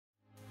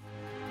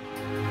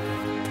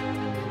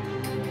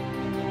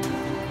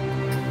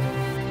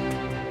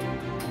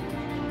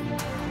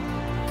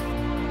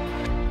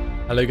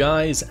Hello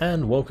guys,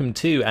 and welcome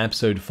to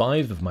episode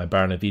 5 of my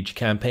Baranavichy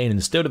campaign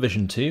in Steel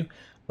Division 2,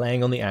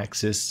 playing on the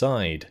Axis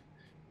side.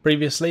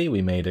 Previously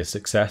we made a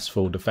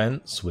successful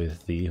defence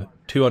with the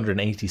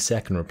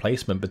 282nd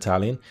Replacement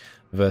Battalion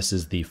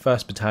versus the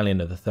 1st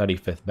Battalion of the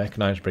 35th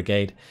Mechanised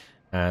Brigade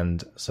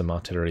and some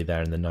artillery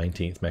there in the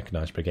 19th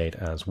Mechanised Brigade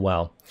as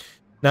well.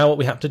 Now what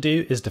we have to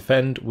do is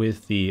defend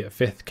with the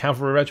 5th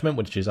Cavalry Regiment,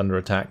 which is under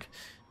attack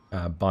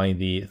by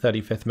the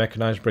 35th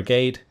Mechanised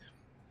Brigade,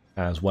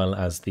 as well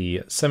as the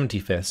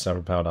 75th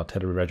Self-Propelled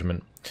Artillery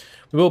Regiment.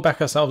 We will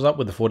back ourselves up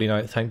with the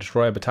 49th Tank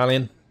Destroyer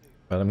Battalion,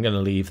 but I'm going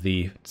to leave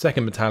the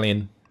 2nd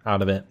Battalion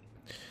out of it.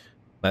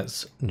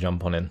 Let's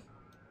jump on in.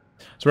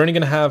 So we're only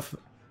going to have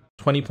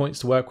 20 points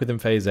to work with in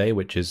Phase A,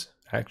 which is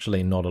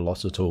actually not a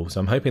lot at all,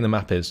 so I'm hoping the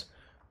map is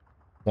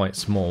quite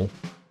small.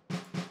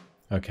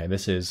 Okay,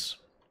 this is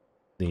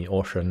the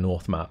Austria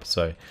North map,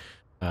 so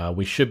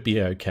we should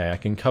be okay. I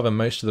can cover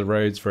most of the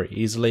roads very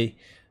easily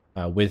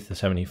with the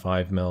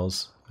 75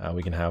 mils.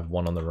 We can have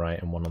one on the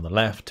right and one on the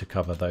left to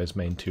cover those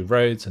main two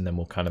roads, and then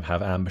we'll kind of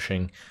have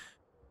ambushing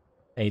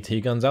AT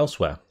guns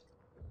elsewhere.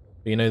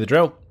 But you know the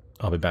drill.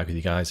 I'll be back with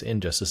you guys in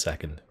just a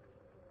second.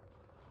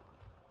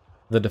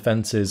 The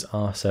defences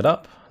are set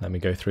up. Let me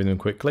go through them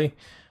quickly.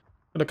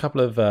 Got a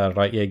couple of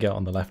Reitjäger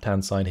on the left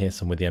hand side here,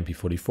 some with the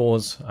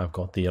MP44s. I've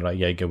got the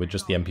Reitjäger with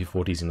just the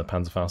MP40s and the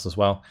Panzerfaust as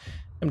well.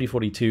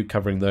 MG42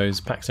 covering those,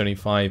 Pak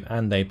 75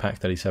 and a Pak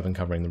 37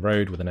 covering the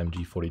road with an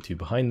MG42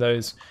 behind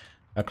those.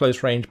 A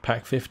close range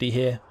Pak 50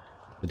 here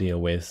to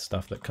deal with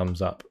stuff that comes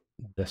up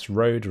this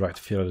road.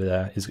 Reitführer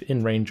there is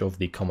in range of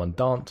the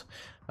Commandant.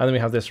 And then we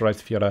have this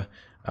Reitführer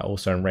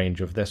also in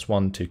range of this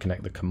one to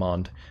connect the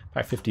command.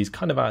 Pak 50 is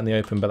kind of out in the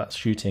open, but that's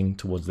shooting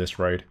towards this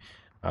road.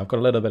 I've got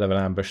a little bit of an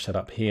ambush set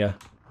up here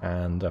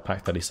and a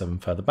Pak 37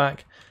 further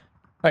back.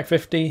 Pak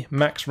 50,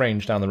 max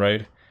range down the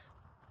road.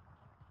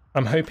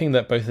 I'm hoping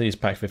that both of these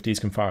Pak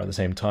 50s can fire at the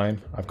same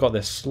time. I've got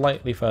this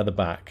slightly further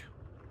back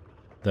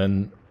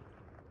than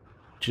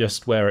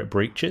just where it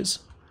breaches,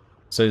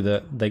 so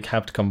that they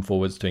have to come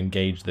forwards to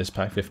engage this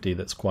Pak 50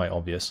 that's quite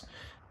obvious.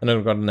 And then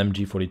we've got an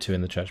MG42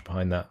 in the church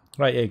behind that.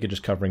 Reitjäger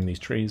just covering these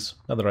trees.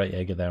 Another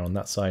Reitjäger there on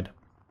that side.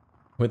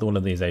 With all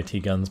of these AT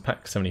guns,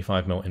 Pak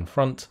 75mm in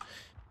front,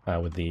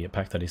 with the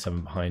Pak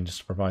 37 behind just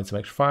to provide some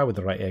extra fire, with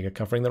the Reitjäger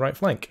covering the right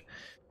flank.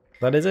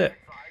 That is it.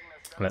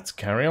 Let's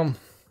carry on.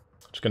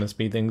 Just going to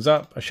speed things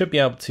up. I should be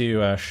able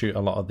to shoot a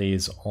lot of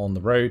these on the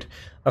road.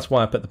 That's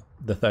why I put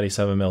the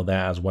 37mm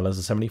there as well as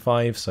the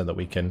 75, so that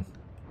we can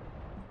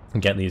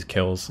get these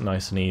kills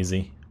nice and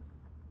easy.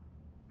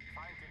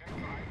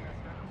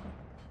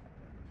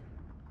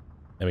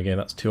 There we go,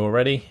 that's 2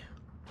 already.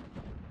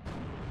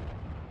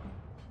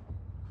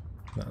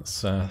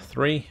 That's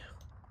 3.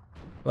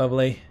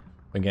 Lovely.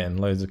 We're getting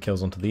loads of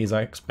kills onto these,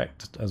 I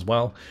expect, as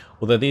well.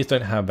 Although these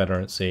don't have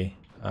veterancy.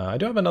 I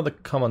do have another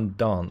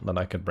Commandant that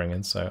I could bring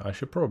in, so I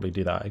should probably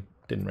do that. I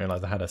didn't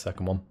realise I had a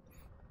second one.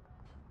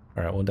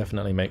 Alright, we'll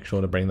definitely make sure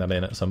to bring that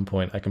in at some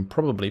point. I can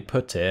probably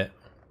put it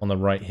on the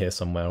right here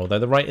somewhere, although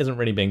the right isn't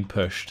really being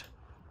pushed.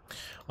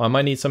 I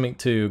might need something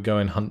to go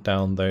and hunt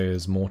down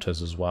those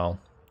mortars as well.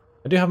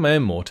 I do have my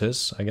own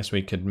mortars. I guess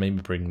we could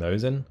maybe bring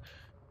those in.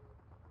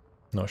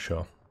 Not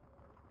sure.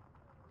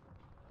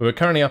 We're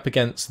currently up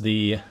against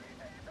the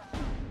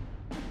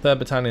 3rd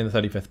Battalion of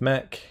the 35th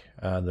Mech,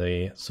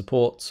 the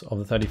support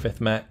of the 35th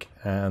Mech,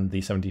 and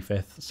the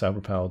 75th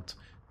Self-Propelled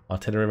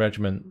Artillery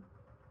Regiment,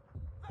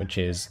 which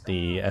is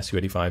the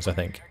Su-85s, I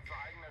think.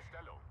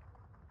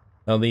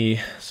 Now the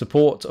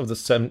support of the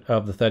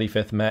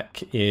 35th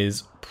Mech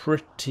is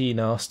pretty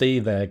nasty.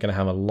 They're going to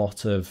have a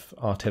lot of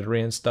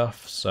artillery and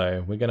stuff,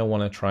 so we're going to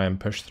want to try and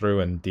push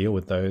through and deal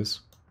with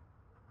those.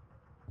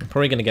 I'm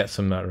probably going to get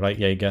some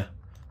Reitjäger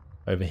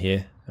over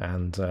here,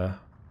 and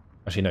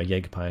actually no,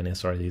 Jäger Pioneer,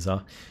 sorry, these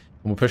are.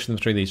 And we'll push them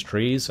through these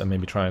trees and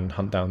maybe try and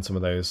hunt down some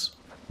of those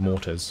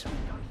mortars.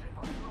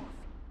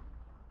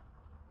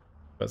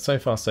 But so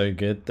far so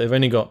good. They've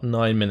only got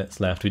 9 minutes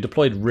left. We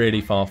deployed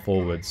really far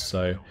forwards,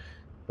 so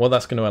what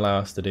that's going to allow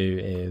us to do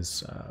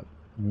is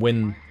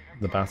win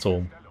the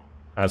battle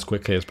as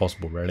quickly as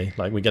possible, really.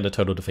 Like, we get a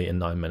total defeat in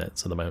 9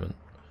 minutes at the moment.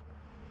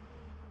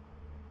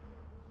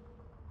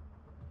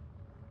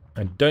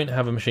 I don't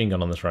have a machine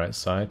gun on this right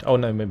side. Oh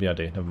no, maybe I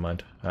do, never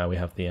mind. We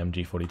have the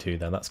MG42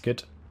 there, that's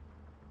good.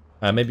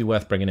 Maybe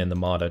worth bringing in the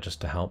Marder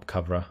just to help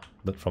cover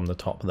from the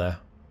top there.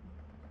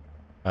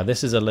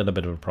 This is a little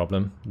bit of a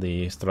problem,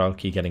 the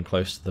Strelki getting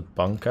close to the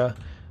bunker.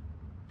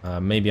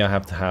 Maybe I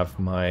have to have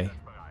my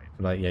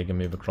Reitjäger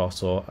move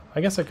across, or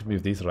I guess I could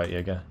move these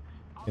Reitjäger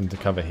into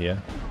cover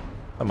here.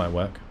 That might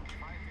work.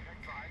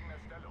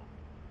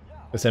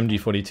 This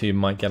MG42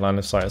 might get line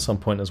of sight at some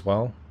point as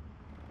well.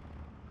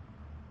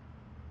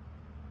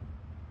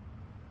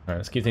 Alright,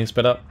 let's keep things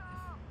sped up.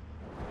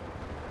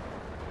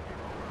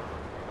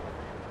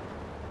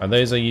 And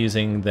those are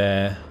using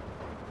their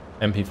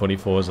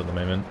MP44s at the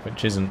moment,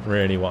 which isn't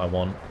really what I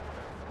want.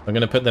 I'm going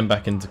to put them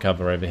back into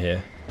cover over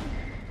here.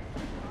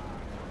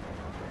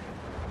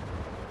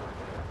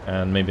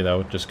 And maybe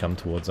they'll just come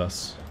towards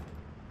us.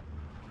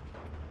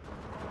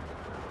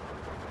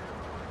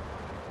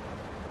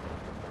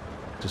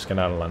 just get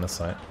out of line of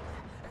sight.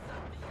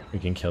 We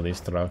can kill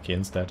these Thraki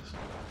instead.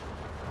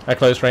 At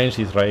close range,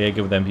 these Rayega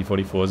with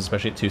MP44s,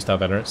 especially at 2-star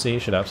veterancy,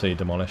 should absolutely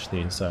demolish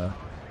these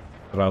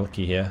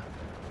Thraki here.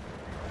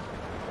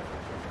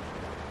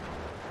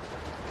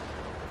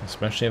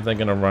 Especially if they're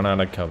going to run out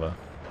of cover.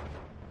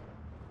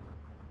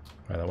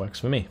 Right, that works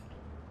for me.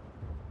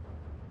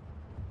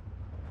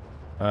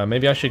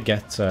 Maybe I should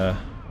get an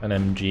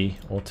MG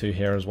or two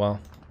here as well.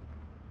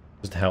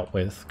 Just to help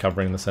with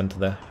covering the center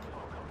there.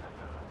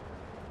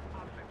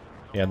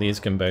 Yeah, these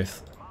can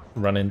both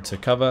run into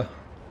cover.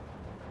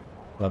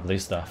 Lovely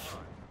stuff.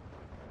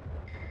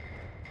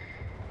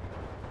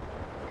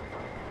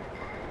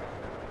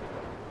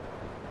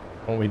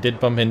 Well, we did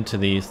bump into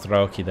the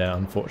Thraki there,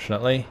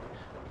 unfortunately.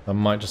 I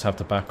might just have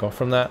to back off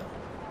from that.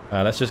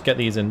 Let's just get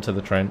these into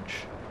the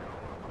trench.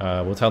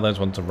 We'll tell those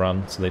ones to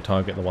run, so they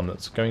target the one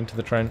that's going to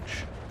the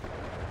trench.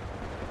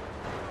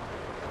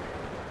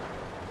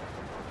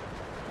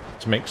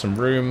 To make some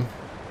room.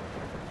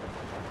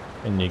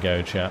 In you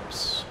go,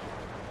 chaps.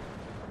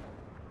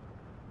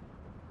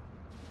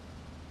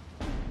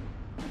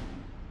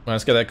 Well,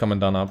 let's get that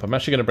commandant up. I'm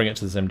actually going to bring it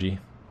to this MG.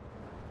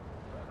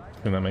 I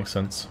think that makes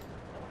sense.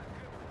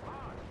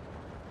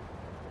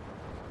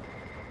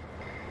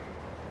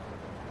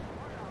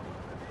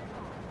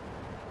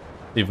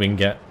 See if we can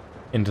get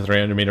into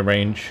 300-meter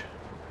range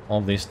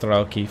of these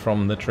Thraki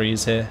from the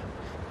trees here.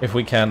 If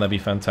we can, that'd be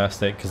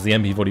fantastic, because the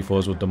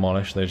MP44s will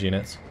demolish those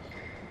units.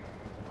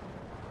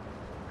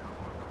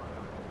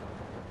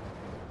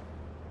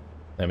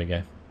 There we go.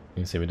 You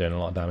can see we're doing a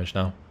lot of damage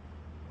now.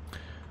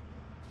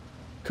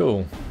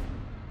 Cool.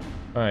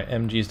 Alright,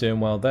 MG's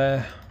doing well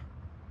there.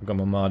 We've got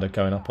Mamada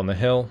going up on the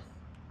hill.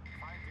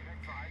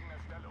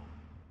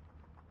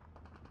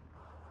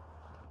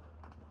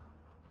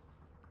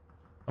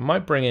 I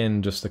might bring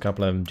in just a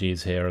couple of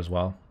MGs here as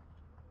well,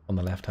 on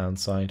the left-hand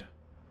side.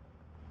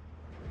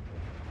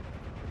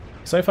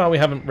 So far we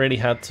haven't really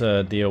had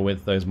to deal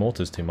with those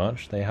mortars too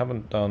much. They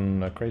haven't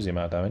done a crazy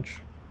amount of damage.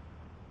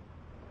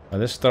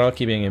 This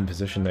Thraki being in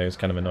position though is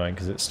kind of annoying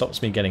because it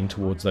stops me getting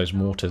towards those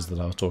mortars that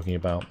I was talking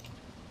about.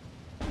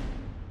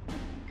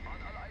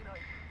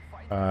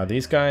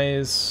 These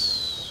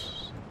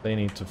guys, they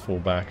need to fall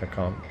back. I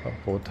can't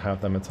afford to have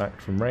them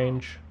attacked from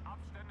range.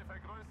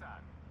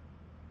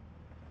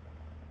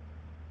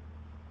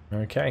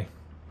 Okay.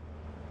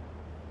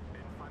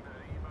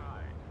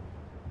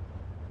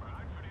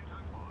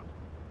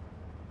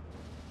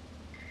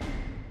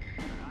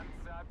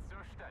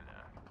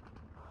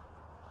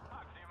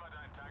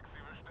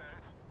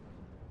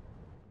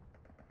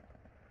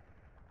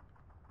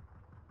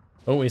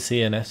 Oh, we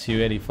see an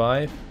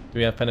Su-85. Do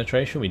we have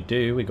penetration? We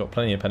do. We got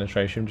plenty of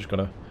penetration. Just got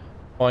to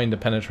find a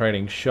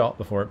penetrating shot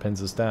before it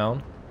pins us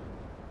down.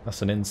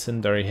 That's an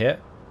incendiary hit.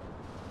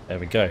 There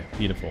we go.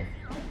 Beautiful.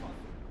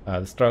 The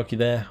Thraki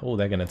there. Oh,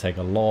 they're going to take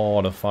a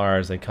lot of fire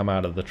as they come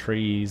out of the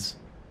trees.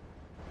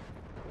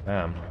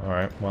 Damn.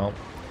 Alright, well,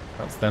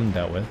 that's them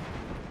dealt with.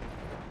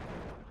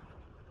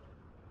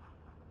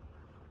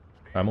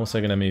 I'm also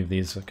going to move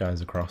these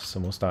guys across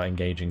and we'll start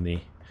engaging the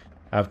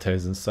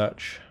Avtos and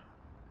such.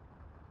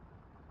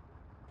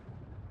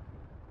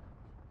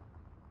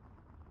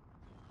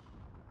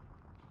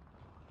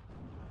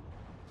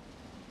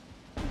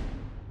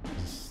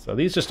 So are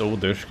these just all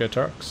Dushka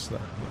Turks?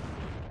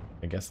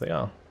 I guess they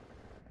are.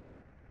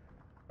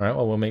 Alright,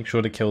 well we'll make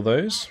sure to kill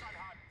those.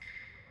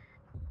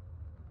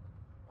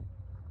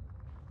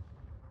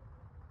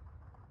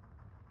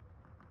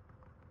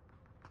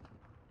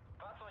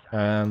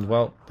 And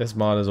well, this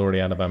mod is already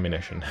out of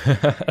ammunition.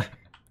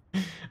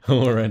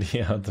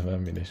 Already out of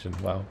ammunition,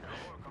 wow.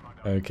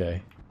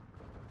 Okay.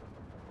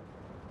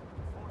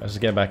 Let's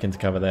just get back into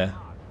cover there.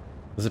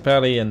 The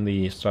Zipali and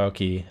the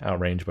Strauki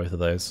outrange both of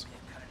those.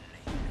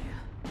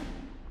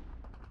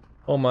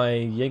 All my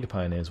Jaeger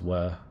Pioneers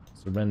were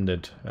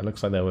surrendered. It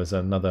looks like there was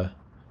another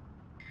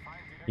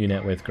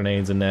unit with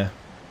grenades in there.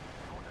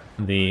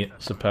 The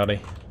Zipali.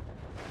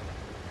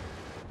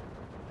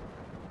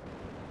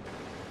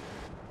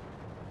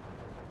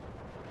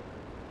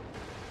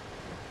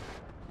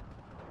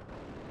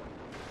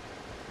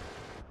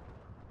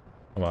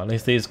 Well, at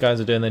least these guys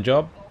are doing their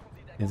job.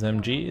 These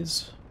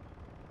MGs.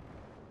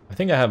 I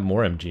think I have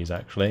more MGs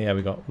actually. Yeah,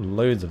 we got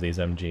loads of these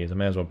MGs. I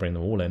may as well bring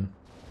them all in.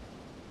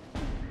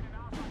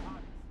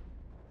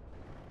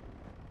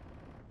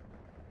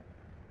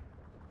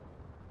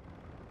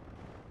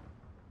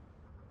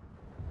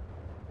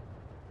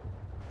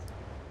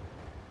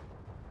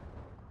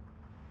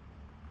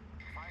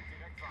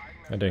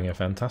 They're doing a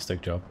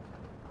fantastic job.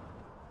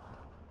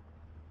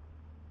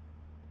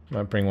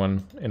 Might bring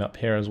one in up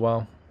here as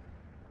well.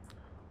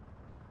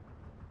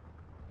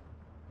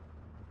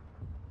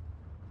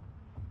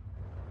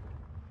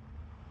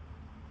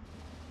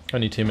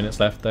 Only 2 minutes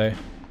left though.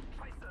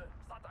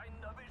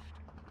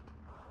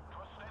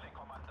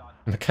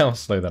 Look how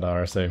slow that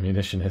RSO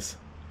munition is.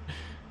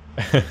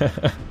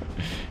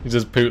 He's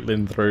just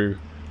pootling through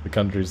the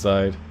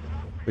countryside.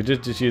 We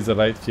did just use a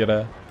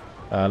Leitführer.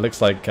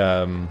 Looks like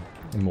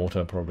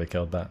mortar probably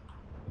killed that.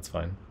 That's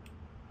fine.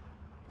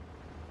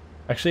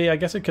 Actually, I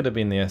guess it could have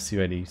been the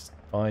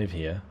Su-85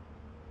 here.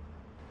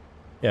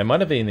 Yeah, it might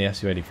have been the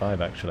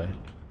Su-85 actually.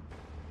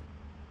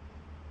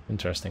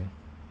 Interesting.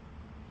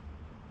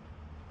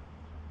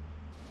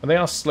 And they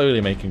are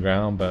slowly making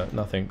ground, but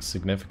nothing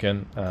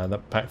significant.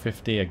 That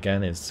Pak-50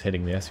 again is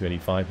hitting the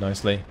Su-85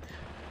 nicely.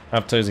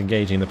 Aptos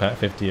engaging the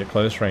Pak-50 at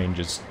close range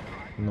is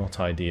not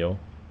ideal.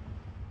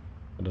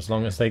 But as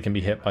long as they can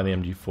be hit by the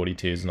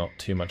MG-42 is not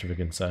too much of a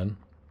concern.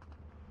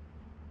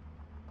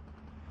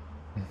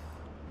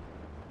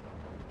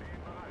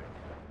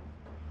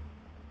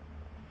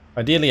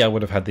 Ideally, I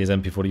would have had these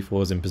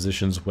MP-44s in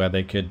positions where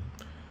they could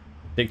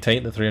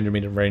dictate the 300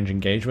 meter range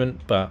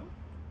engagement, but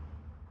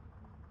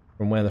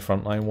from where the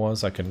front line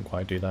was, I couldn't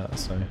quite do that,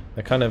 so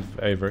they're kind of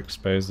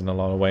overexposed in a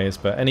lot of ways,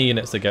 but any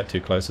units that get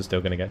too close are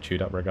still going to get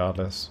chewed up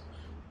regardless.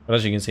 But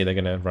as you can see, they're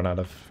going to run out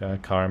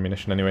of car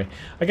ammunition anyway.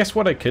 I guess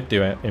what I could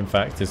do, in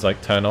fact, is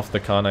like turn off the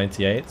Kar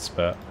 98s,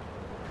 but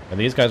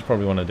these guys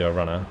probably want to do a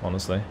runner,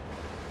 honestly.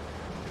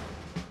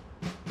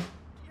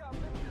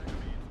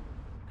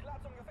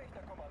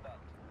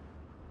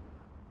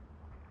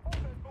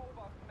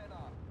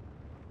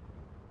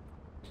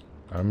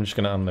 I'm just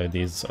going to unload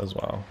these as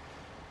well.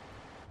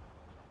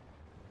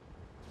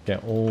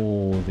 Get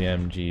all the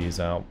MGs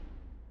out.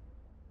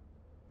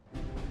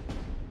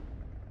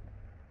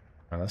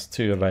 That's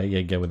two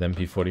Jaeger with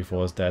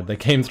MP-44s dead. They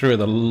came through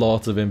with a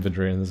lot of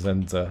infantry in the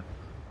center.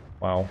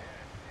 Wow.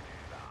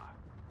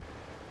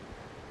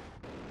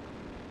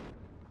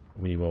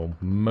 We will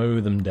mow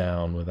them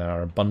down with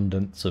our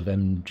abundance of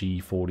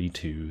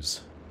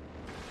MG-42s.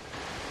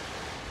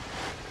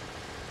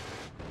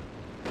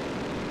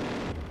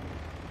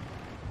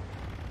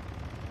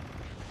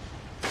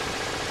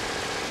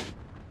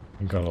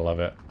 I'm gonna love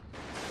it.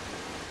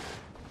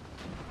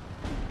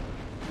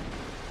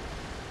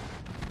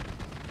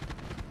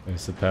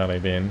 It's apparently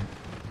being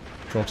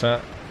shot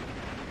at.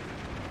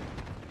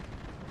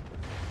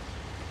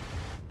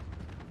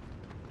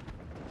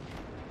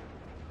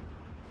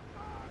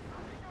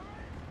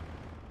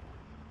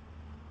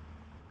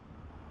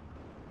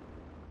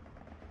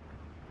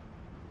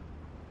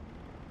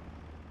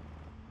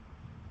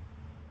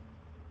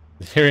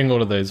 Hearing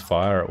all of those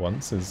fire at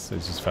once is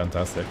just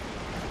fantastic.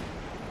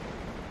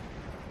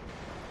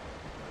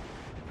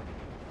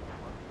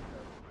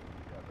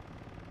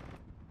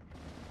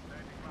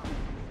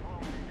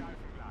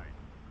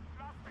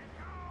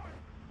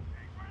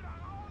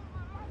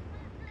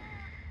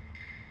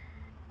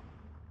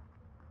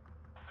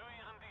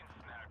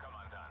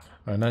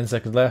 Alright, 9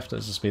 seconds left,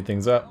 let's just speed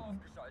things up.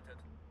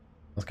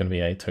 That's going to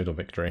be a total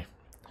victory.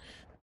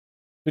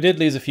 We did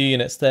lose a few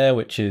units there,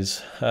 which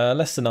is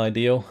less than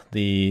ideal.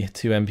 The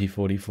two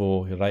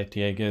MP-44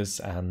 Reitjägers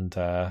and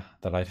the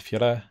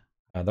Reiterführer.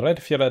 The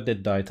Reiterführer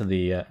did die to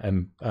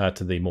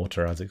the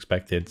mortar as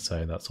expected,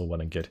 so that's all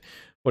well and good.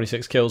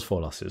 46 kills,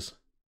 4 losses.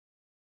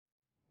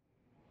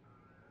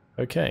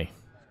 Okay,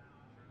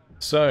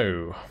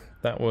 so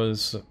that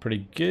was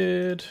pretty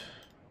good.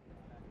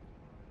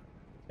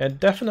 It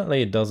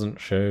definitely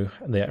doesn't show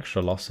the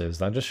extra losses.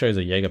 That just shows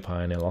a Jaeger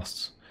Pioneer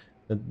lost.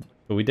 But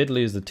we did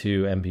lose the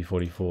two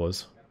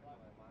MP-44s.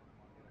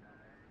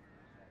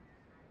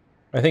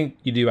 I think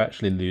you do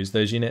actually lose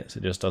those units.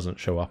 It just doesn't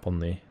show up on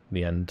the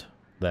end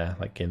there,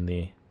 like in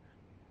the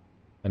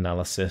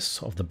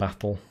analysis of the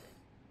battle.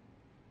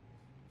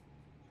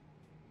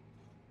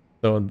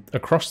 So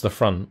across the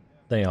front,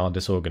 they are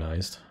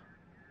disorganized.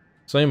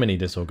 So many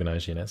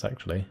disorganized units,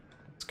 actually.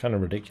 It's kind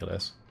of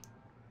ridiculous.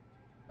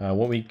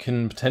 What we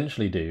can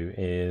potentially do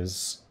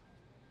is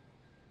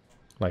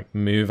like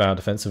move our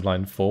defensive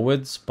line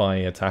forwards by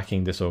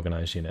attacking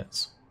disorganized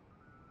units.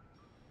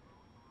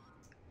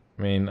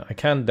 I mean, I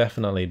can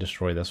definitely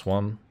destroy this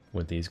one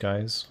with these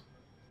guys.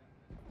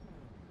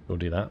 We'll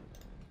do that.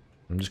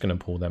 I'm just going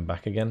to pull them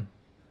back again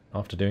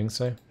after doing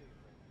so.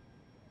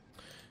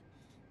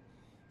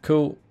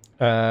 Cool.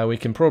 We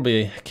can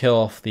probably kill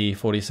off the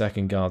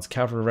 42nd Guards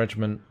Cavalry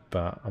Regiment,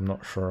 but I'm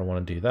not sure I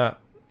want to do that.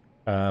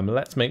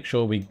 Let's make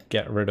sure we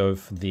get rid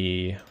of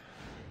the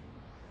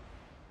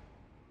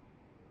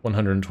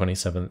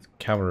 127th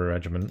Cavalry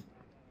Regiment.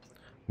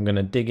 I'm going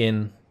to dig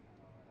in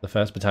the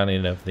 1st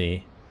Battalion of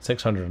the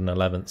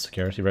 611th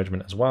Security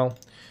Regiment as well.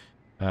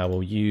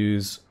 We'll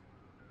use,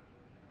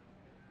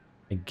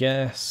 I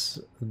guess,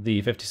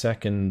 the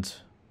 52nd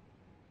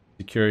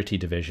Security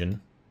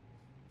Division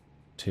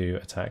to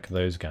attack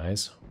those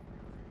guys.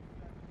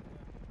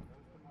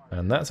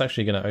 And that's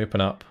actually going to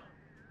open up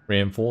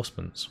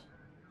reinforcements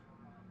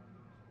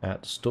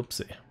at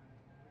Stupsi.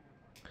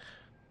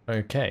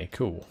 Okay,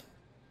 cool.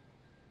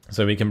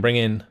 So we can bring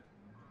in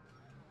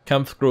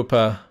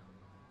Kampfgruppe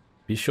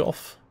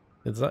Bischof.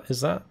 Is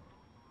that?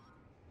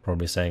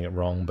 Probably saying it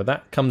wrong, but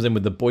that comes in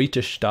with the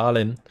Beute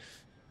Stalin.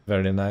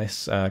 Very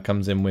nice.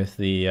 Comes in with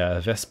the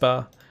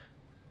Vespa.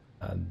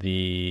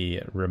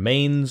 The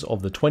remains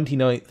of the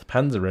 29th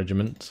Panzer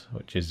Regiment,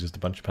 which is just a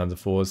bunch of Panzer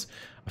IVs.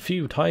 A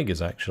few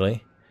Tigers,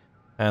 actually.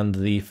 And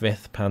the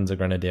 5th Panzer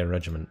Grenadier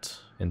Regiment.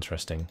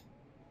 Interesting.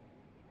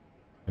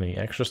 Any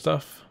extra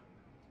stuff?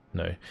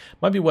 No.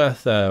 Might be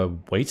worth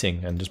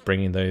waiting and just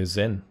bringing those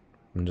in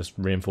I'm just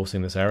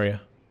reinforcing this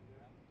area.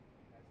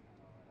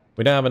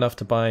 We don't have enough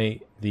to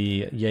buy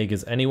the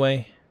Jaegers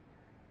anyway.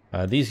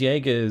 These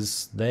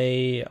Jaegers,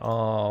 they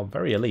are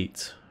very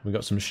elite. We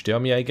got some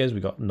Sturmjägers, we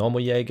got normal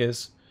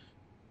Jaegers,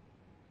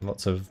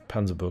 lots of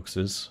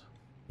Panzerbuchsers.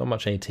 Not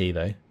much AT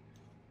though.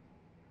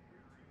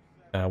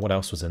 What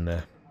else was in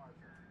there?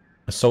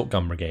 Assault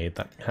Gun Brigade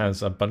that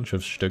has a bunch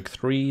of Stug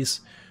 3s,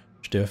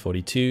 Stur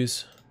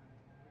 42s.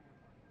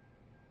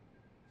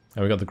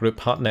 And we got the Group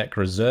Hartneck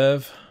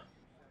Reserve.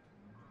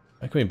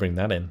 How can we bring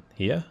that in?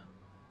 Here?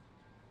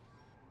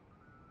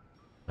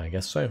 I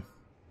guess so.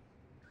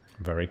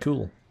 Very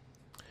cool.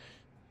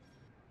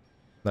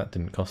 That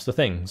didn't cost a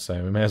thing,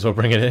 so we may as well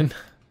bring it in.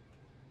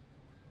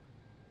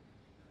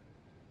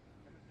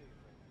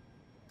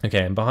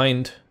 Okay, and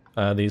behind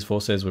these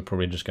forces, we're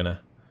probably just going to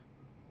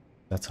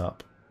set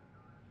up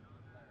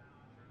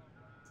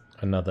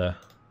another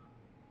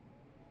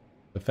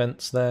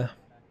defense there.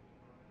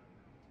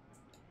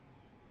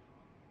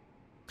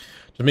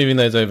 Just moving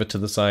those over to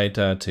the side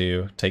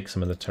to take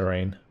some of the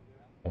terrain,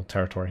 or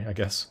territory, I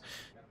guess.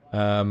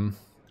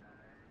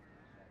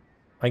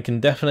 I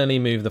can definitely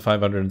move the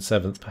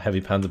 507th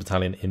Heavy Panzer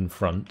Battalion in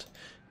front.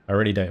 I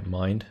really don't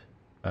mind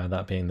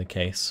that being the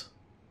case.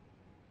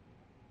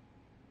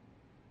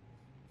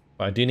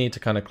 But I do need to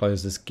kind of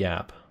close this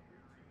gap.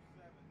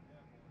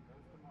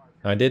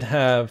 I did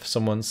have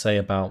someone say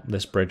about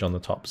this bridge on the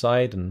top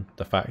side and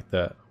the fact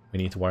that we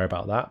need to worry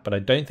about that, but I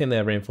don't think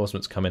their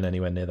reinforcements come in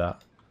anywhere near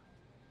that.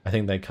 I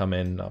think they come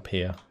in up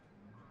here.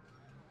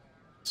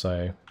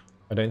 So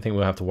I don't think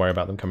we'll have to worry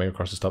about them coming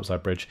across the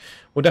topside bridge.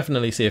 We'll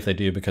definitely see if they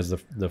do, because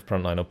the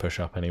front line will push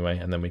up anyway,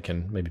 and then we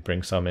can maybe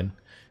bring some in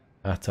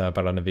at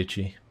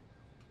Baranavichy.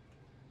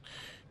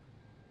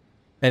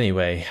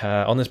 Anyway,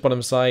 on this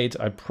bottom side,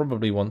 I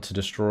probably want to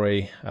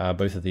destroy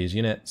both of these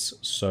units,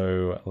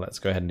 so let's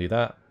go ahead and do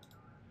that.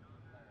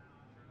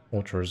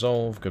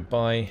 Auto-resolve,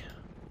 goodbye.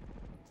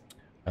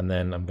 And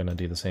then I'm going to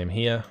do the same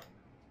here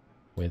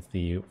with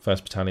the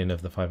 1st Battalion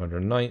of the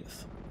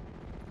 509th.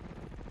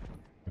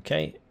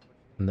 Okay,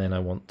 and then I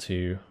want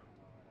to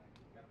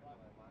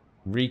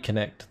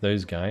reconnect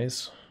those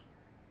guys.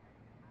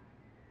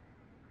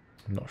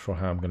 I'm not sure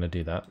how I'm going to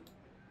do that.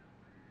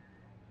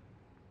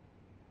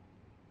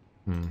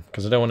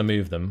 Because I don't want to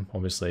move them,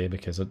 obviously,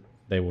 because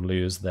they will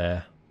lose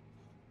their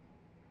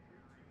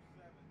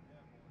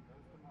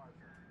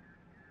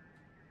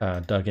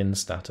dug-in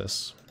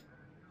status.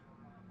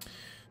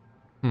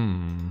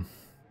 Alright,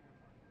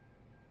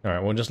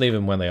 we'll just leave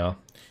them where they are.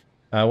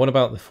 What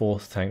about the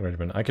 4th Tank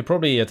Regiment? I could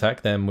probably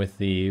attack them with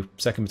the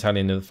 2nd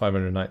Battalion of the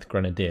 509th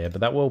Grenadier, but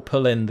that will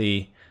pull in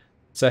the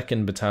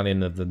 2nd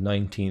Battalion of the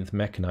 19th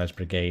Mechanized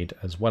Brigade,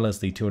 as well as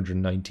the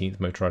 219th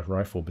Motorized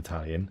Rifle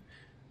Battalion.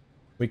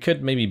 We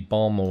could maybe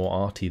bomb or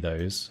arty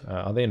those.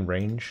 Are they in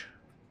range?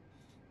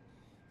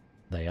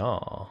 They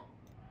are.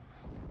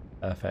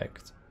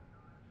 Perfect.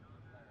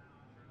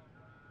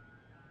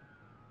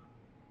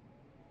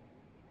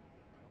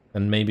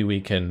 And maybe we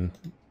can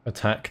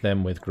attack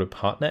them with Group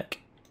Hartneck.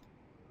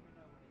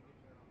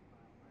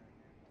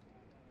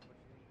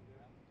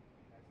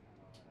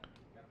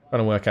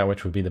 Trying to work out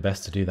which would be the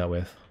best to do that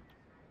with.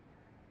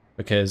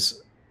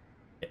 Because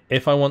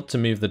if I want to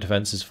move the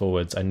defenses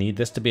forwards, I need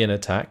this to be an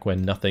attack where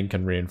nothing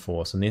can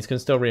reinforce. And these can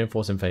still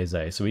reinforce in phase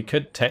A. So we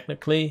could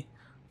technically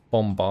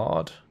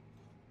bombard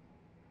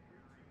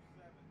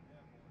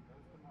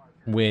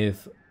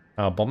with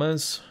our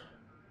bombers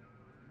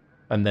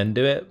and then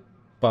do it.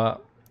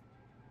 But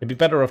it'd be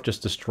better off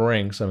just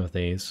destroying some of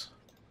these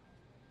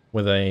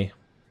with a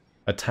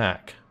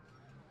attack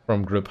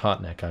from Group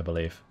Hartneck, I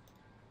believe.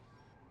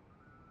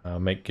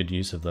 Make good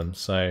use of them.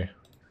 So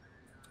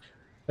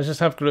let's just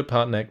have Group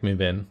Hartneck move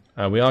in.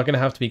 We are going to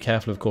have to be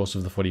careful, of course,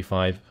 of the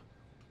 45mm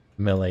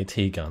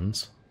AT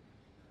guns.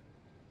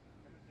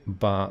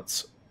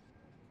 But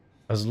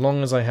as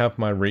long as I have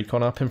my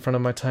recon up in front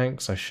of my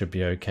tanks, I should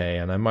be okay.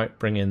 And I might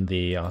bring in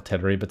the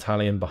artillery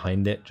battalion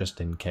behind it,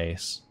 just in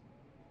case.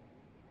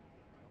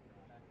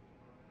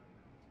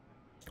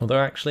 Although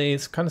actually,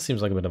 it kind of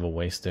seems like a bit of a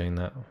waste doing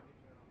that.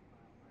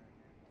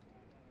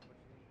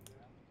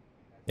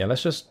 Yeah,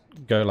 let's just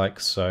go like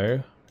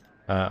so.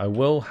 I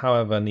will,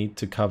 however, need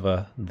to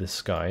cover the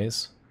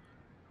skies.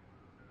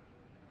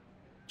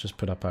 Just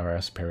put up our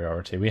air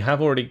superiority. We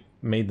have already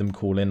made them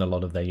call in a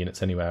lot of their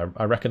units anyway.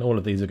 I reckon all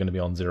of these are going to be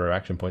on 0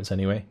 action points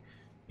anyway.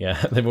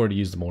 Yeah, they've already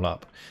used them all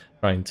up,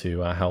 trying to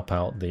help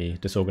out the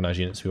disorganized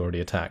units we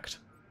already attacked.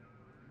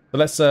 So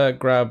let's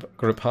grab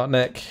Group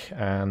Hartneck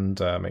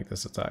and make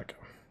this attack.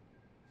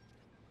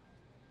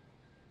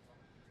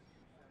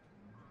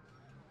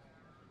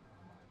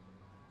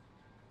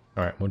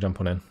 Alright, we'll jump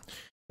on in.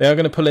 They are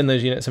going to pull in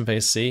those units in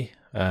phase C,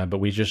 but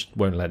we just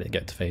won't let it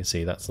get to phase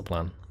C, that's the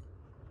plan.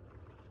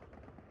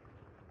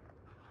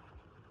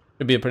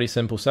 Should be a pretty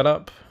simple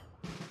setup.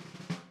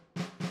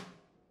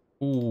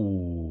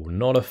 Ooh,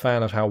 not a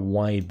fan of how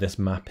wide this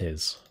map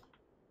is.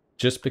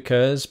 Just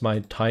because my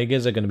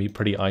Tigers are going to be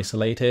pretty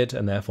isolated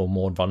and therefore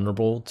more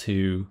vulnerable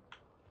to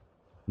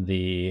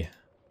the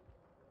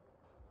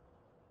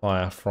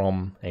fire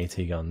from AT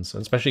guns,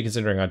 especially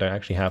considering I don't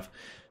actually have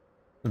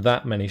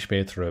that many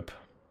Speertrupp.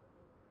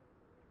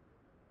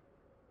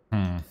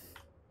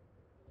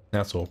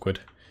 That's awkward.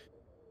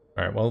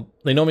 Alright, well,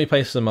 they normally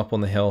place them up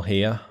on the hill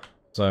here,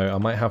 so I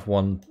might have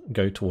one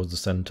go towards the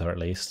center at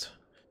least.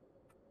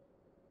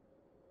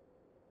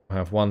 I'll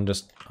have one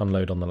just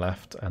unload on the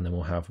left, and then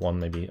we'll have one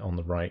maybe on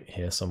the right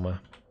here somewhere.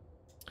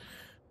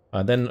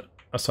 Then,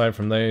 aside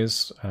from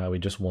those, we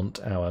just want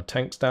our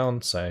tanks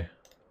down, so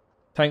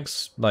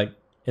tanks, like,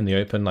 in the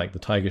open, like, the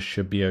Tigers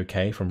should be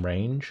okay from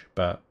range,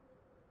 but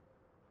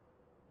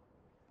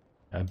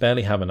I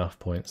barely have enough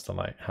points to,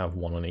 like, have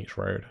one on each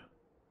road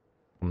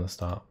from the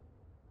start.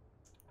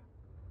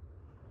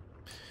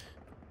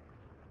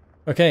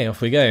 Okay,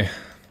 off we go.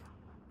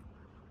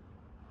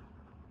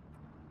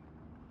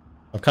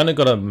 I've kind of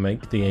got to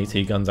make the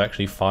AT guns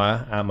actually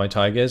fire at my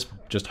Tigers,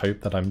 just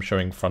hope that I'm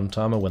showing front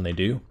armor when they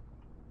do.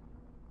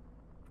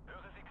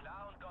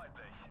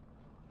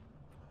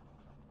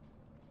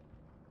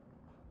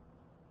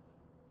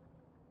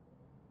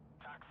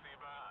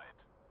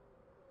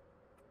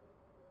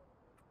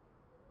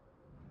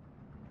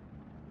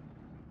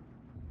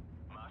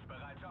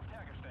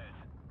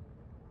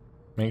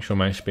 Make sure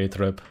my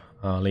Speertrupp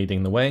are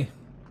leading the way.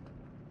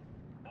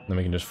 Then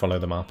we can just follow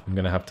them up. I'm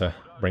going to have to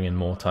bring in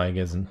more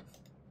Tigers and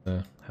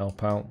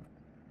help out.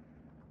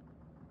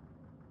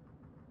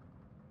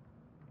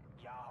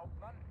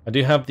 I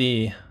do have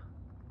the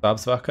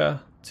Stabswache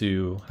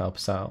to help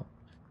us out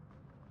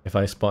if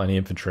I spot any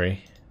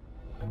infantry.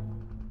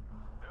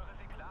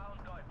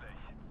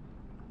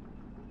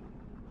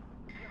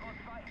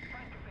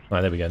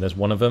 Right, there we go. There's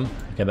one of them.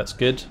 Okay, that's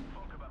good.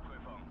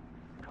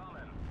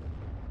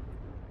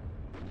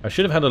 I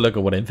should have had a look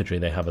at what infantry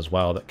they have as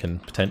well that can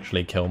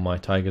potentially kill my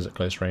Tigers at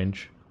close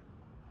range.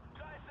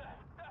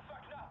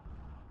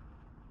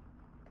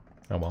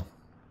 Oh well.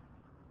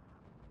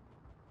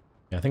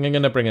 Yeah, I think I'm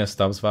going to bring a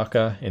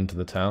Stabswache into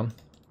the town.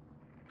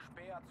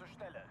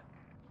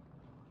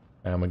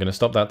 And we're going to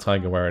stop that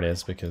Tiger where it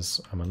is because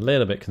I'm a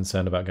little bit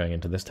concerned about going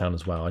into this town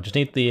as well. I just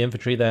need the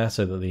infantry there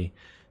so that the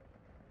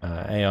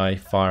AI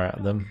fire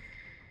at them.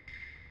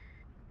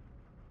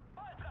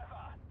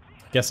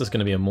 I guess there's going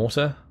to be a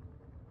mortar.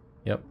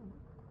 Yep.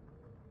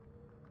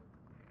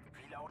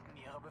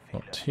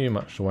 Not too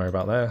much to worry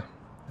about there.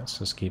 Let's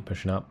just keep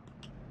pushing up.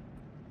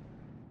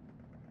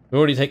 We've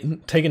already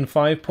taken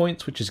 5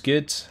 points, which is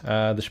good.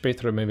 The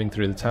Speertrupp are moving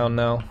through the town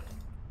now.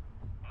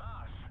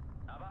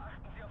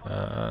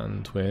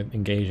 And we're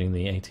engaging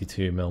the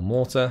 82mm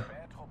mortar.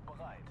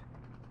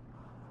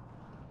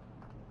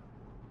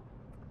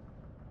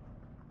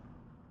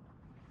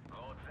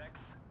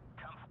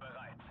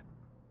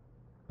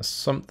 There's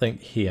something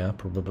here,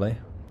 probably.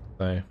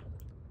 So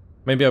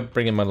maybe I'll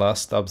bring in my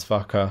last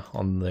Stabswache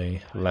on the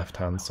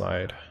left-hand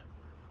side.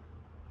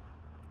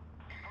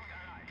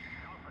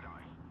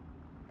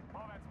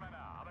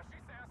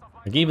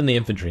 Like even the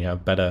infantry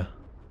have better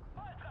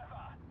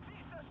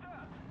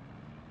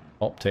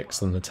optics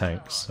than the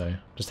tanks, so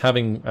just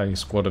having a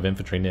squad of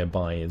infantry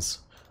nearby is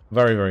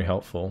very, very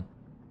helpful.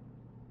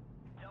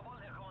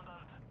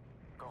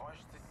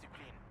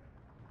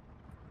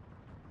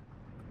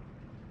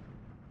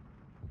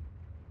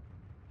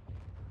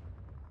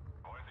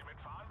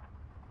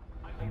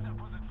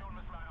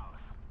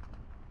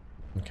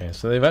 Okay,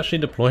 so they've actually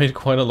deployed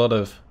quite a lot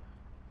of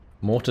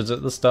mortars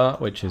at the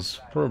start, which is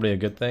probably a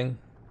good thing.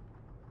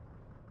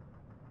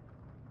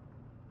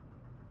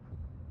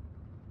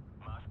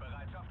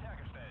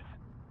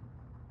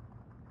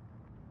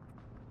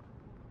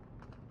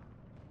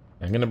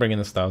 I'm going to bring in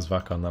the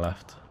Stabswache on the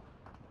left.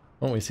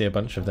 Oh, we see a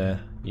bunch of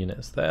their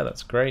units there,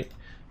 that's great.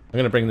 I'm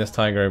going to bring this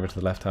Tiger over to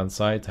the left-hand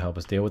side to help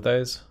us deal with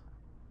those.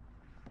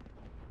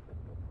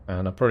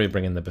 And I'll probably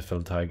bring in the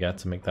Befilled Tiger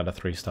to make that a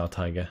 3-star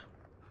Tiger.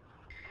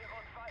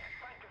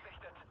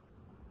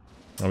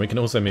 And we can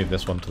also move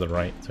this one to the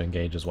right to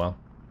engage as well.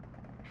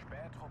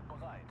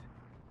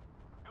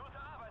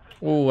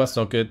 Oh, that's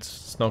not good.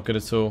 It's not good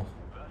at all.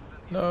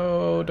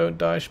 No, don't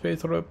die,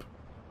 Speertrupp.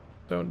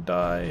 Don't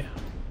die.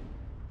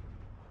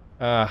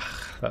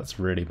 Ah, that's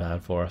really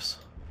bad for us.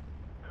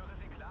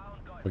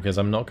 Because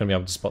I'm not going to be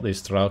able to spot these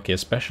Strelki,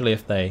 especially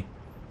if they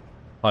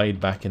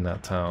hide back in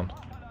that town.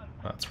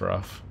 That's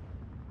rough.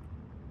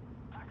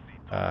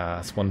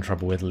 That's one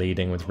trouble with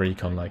leading with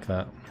recon like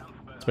that.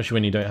 Especially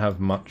when you don't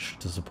have much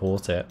to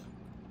support it.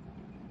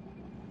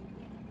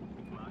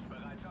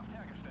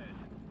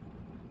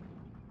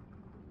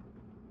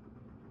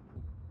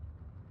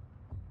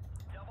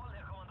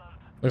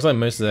 Looks like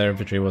most of their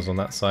infantry was on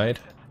that side.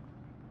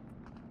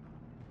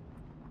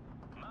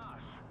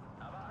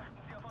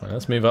 Right,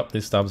 let's move up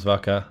this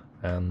Stabswache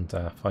and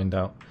find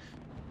out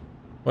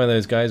where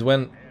those guys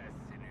went.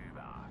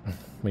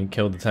 We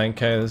killed the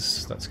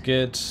tankers, that's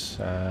good.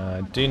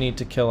 I do need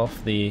to kill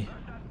off the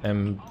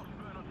M3A1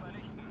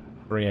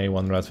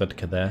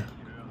 Razvedka there.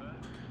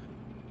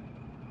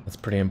 That's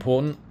pretty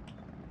important.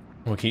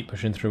 We'll keep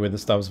pushing through with the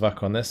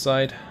Stabswache on this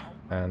side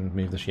and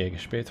move the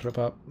Jägerspeertrupp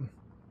up.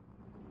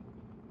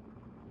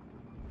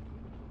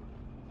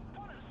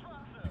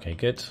 Okay,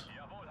 good.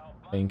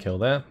 Clean kill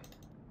there.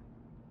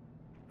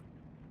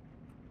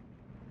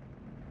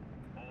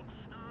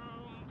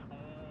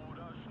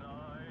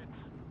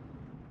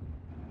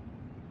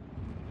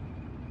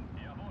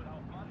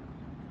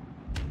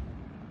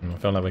 I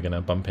feel like we're going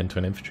to bump into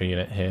an infantry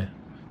unit here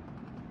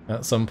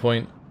at some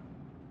point.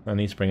 I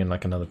need to bring in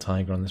like another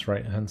Tiger on this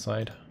right hand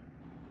side.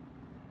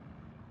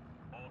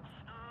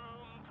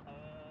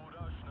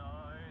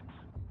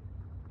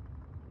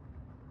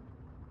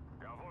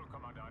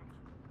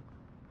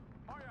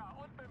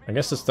 I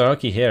guess the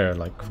Starkey here are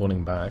like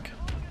falling back.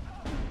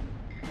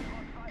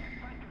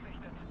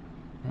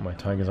 Oh, my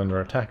Tiger's under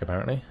attack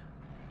apparently.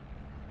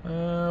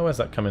 Where's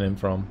that coming in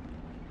from?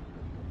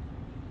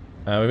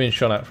 We've been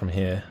shot at from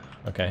here.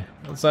 Okay,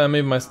 let's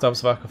move my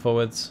Stabsvacker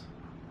forwards.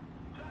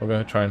 We're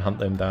going to try and hunt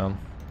them down.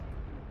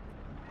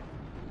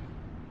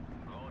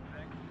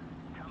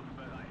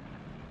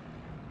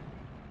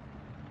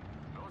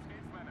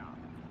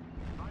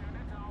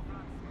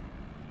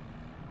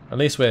 At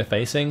least we're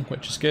facing,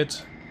 which is good.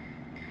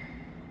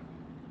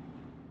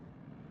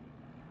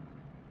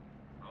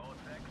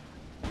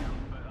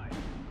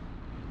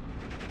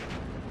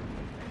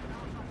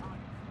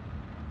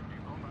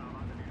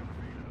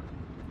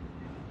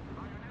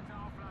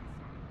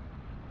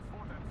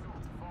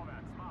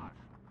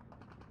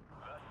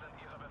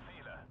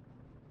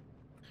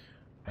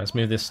 Let's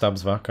move this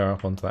Stabsvacker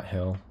up onto that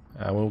hill.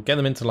 We'll get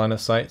them into line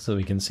of sight so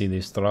we can see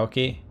these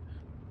Strelki.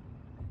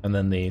 And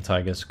then the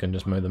Tigers can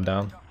just mow them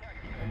down.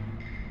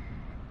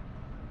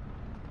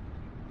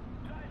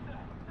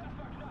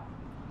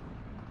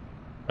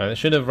 They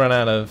should have run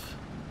out of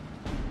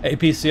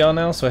APCR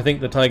now, so I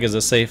think the Tigers are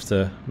safe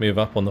to move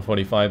up on the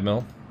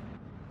 45mm.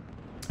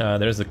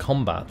 There is a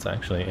combat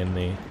actually in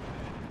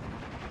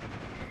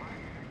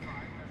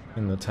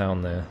the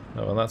town there.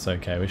 Oh well, that's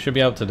okay. We should be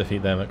able to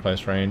defeat them at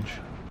close range.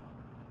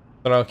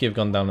 Strelki have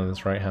gone down on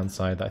this right hand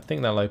side. I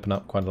think that'll open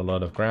up quite a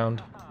lot of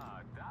ground.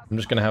 I'm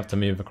just going to have to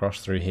move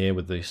across through here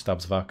with the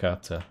Stabsvacker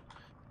to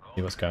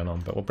see what's going on.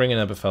 But we'll bring in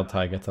Eberfeld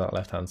Tiger to that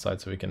left hand side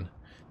so we can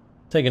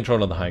take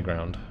control of the high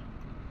ground.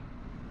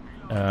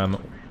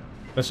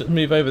 Let's just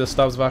move over the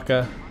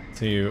Stabsvacker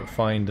to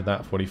find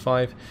that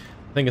 45.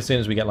 I think as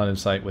soon as we get line of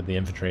sight with the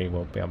infantry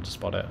we'll be able to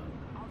spot it.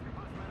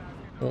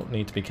 We'll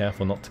need to be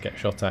careful not to get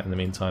shot at in the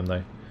meantime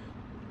though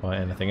by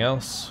anything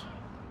else.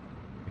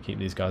 We keep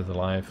these guys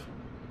alive.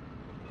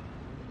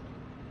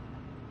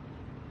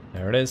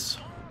 There it is.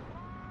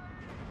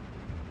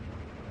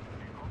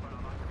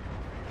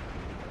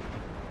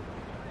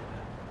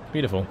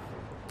 Beautiful.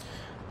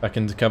 Back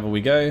into cover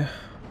we go.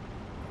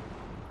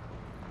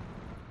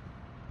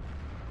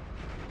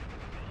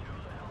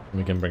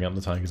 We can bring up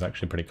the Tigers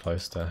actually pretty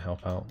close to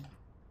help out.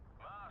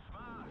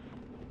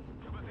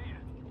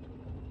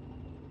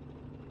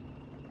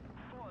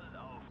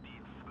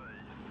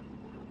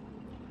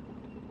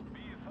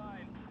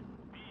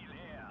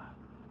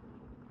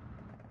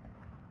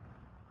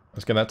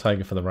 Let's get that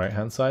Tiger for the right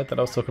hand side that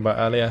I was talking about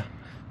earlier.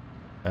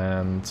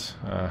 And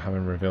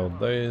having revealed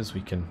those,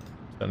 we can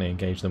certainly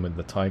engage them with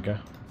the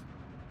Tiger.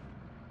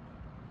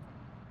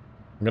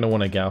 I'm going to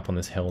want to get up on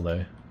this hill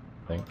though,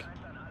 I think.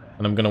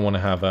 And I'm going to want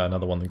to have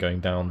another one going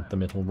down the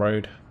middle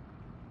road.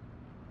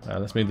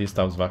 Let's move these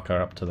Stabsvacker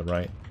up to the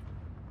right.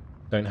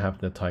 Don't have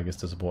the Tigers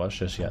to support us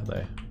just yet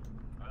though.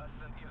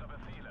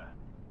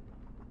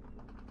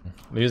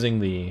 Losing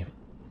the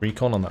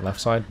recon on that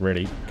left side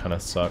really kind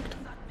of sucked.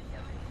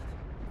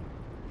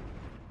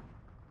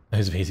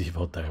 Those VZ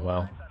pod though,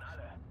 wow.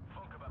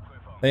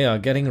 They are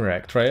getting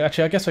wrecked, right?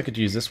 Actually, I guess I could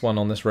use this one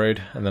on this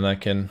road, and then I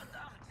can...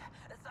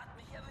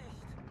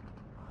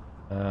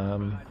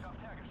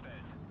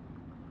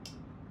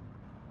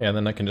 yeah,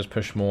 then I can just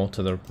push more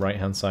to the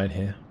right-hand side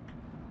here.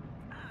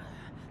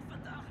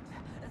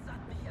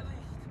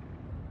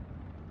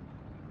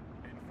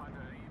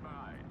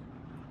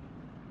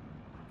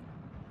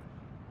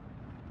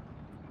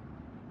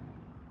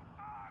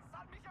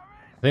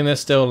 I think there's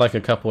still like a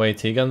couple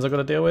AT guns I've got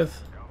to deal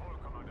with.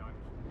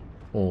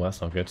 Oh,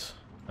 that's not good.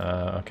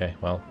 Okay,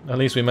 well, at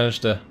least we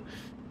managed to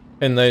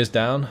pin those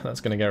down. That's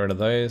going to get rid of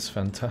those.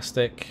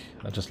 Fantastic.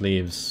 That just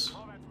leaves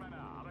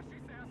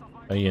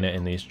a unit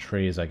in these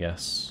trees, I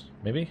guess.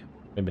 Maybe?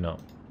 Maybe not.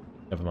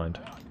 Never mind.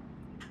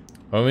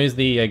 When we use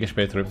the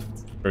Jägerspeer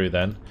through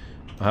then,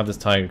 I'll have this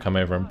Tiger come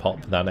over and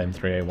pop that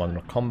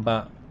M3A1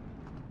 combat.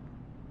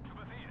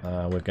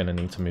 We're going to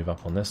need to move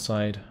up on this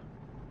side.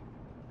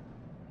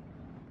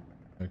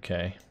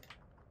 Okay.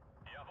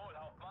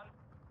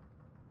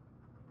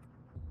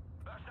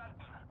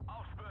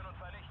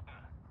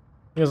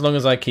 As long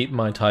as I keep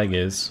my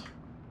Tigers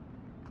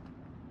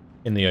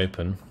in the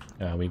open,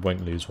 we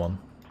won't lose one.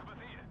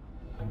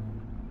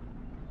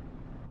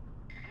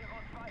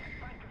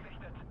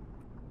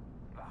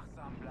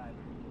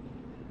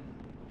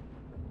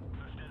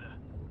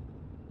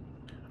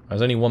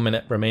 There's only 1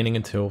 minute remaining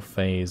until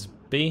phase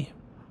B.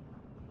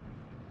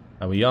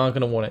 We are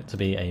going to want it to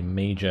be a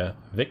major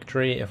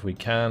victory if we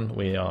can.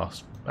 We are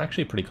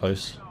actually pretty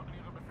close.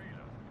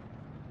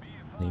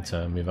 Need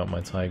to move up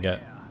my Tiger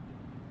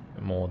a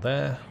bit more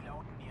there.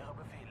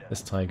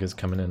 This tiger's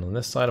coming in on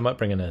this side. I might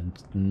bring in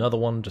another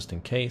one just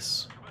in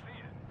case.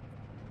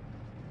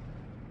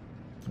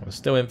 There's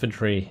still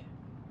infantry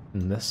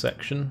in this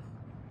section.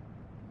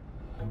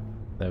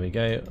 There we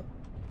go.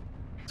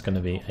 It's going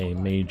to be a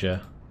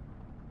major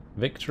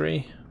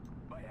victory.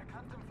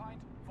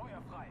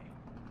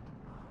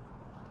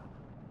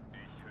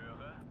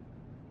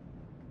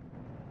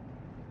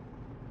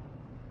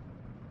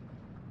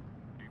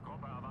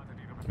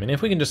 I mean,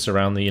 if we can just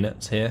surround the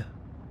units here,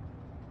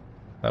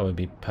 that would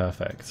be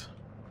perfect.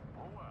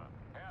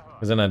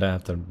 Because then I don't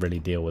have to really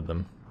deal with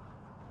them.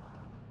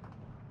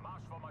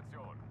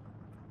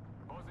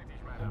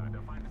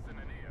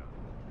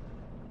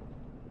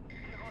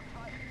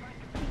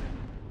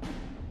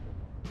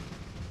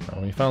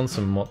 Oh, we found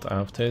some Mott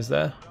Autos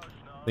there.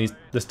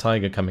 This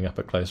tiger coming up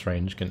at close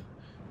range can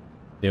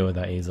deal with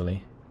that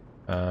easily.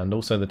 And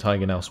also the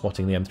tiger now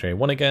spotting the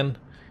M3A1 again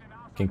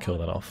can kill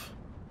that off.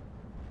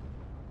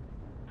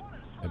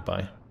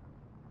 Goodbye.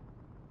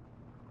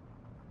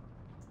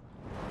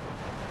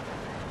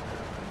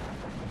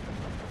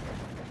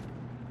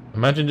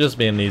 Imagine just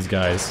being these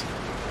guys,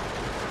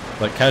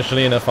 like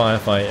casually in a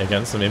firefight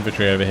against some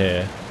infantry over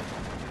here,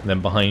 and then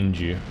behind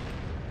you,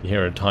 you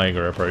hear a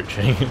tiger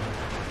approaching.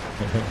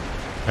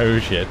 Oh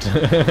shit.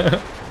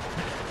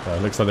 Well,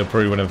 it looks like they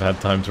probably wouldn't have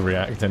had time to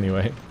react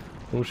anyway.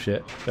 Oh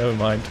shit, never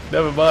mind,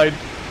 never mind.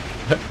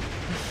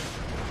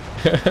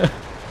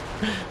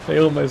 They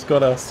almost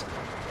got us.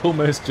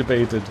 Almost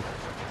debated.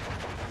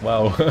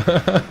 Wow.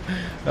 That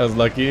was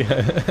lucky. My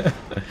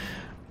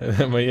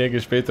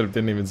Jägerspektrupp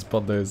didn't even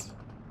spot those.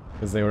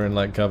 Because they were in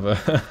light cover.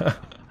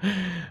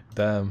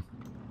 Damn.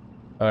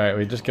 Alright,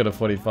 we just got a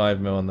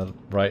 45mm on the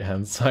right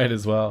hand side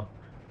as well.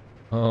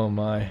 Oh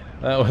my.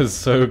 That was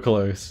so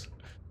close.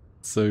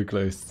 So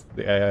close.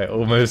 The AI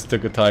almost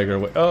took a tiger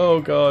away.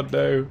 Oh god,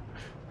 no.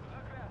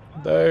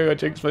 No, I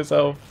jinxed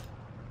myself.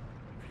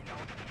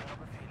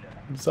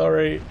 I'm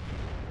sorry.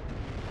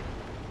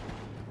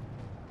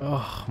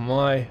 Oh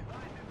my.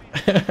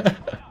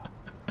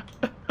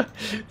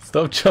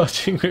 Stop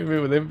charging with me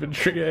with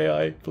infantry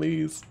AI,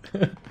 please.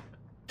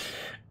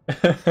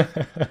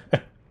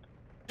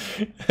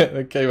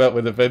 They came out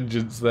with a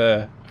vengeance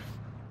there.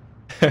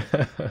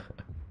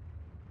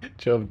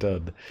 Job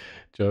done.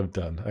 Job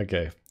done.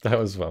 Okay, that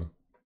was fun.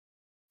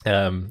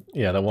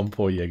 Yeah, that one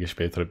poor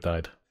Jägerspektrupp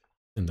died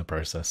in the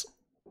process.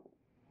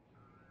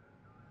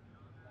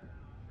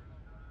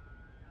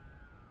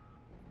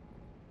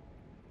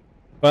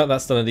 But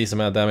that's done a decent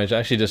amount of damage.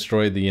 Actually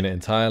destroyed the unit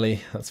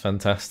entirely. That's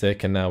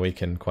fantastic. And now we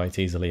can quite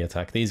easily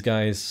attack these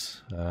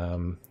guys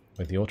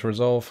with the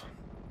auto-resolve.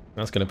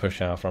 That's going to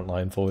push our front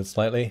line forward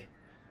slightly.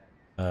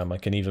 I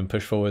can even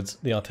push forwards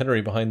the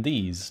artillery behind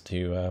these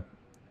to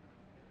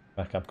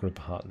back up Group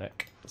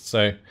Hartneck.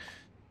 So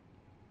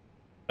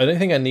I don't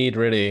think I need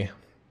really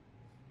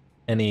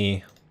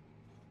any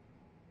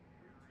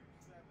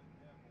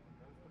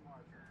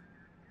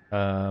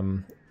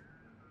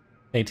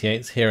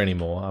AT8s here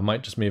anymore. I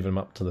might just move them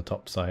up to the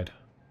top side.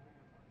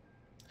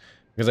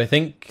 Because I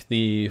think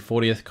the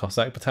 40th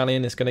Cossack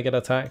Battalion is going to get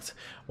attacked.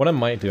 What I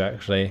might do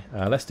actually,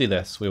 let's do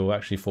this. We will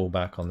actually fall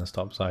back on this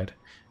top side.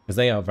 Because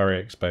they are very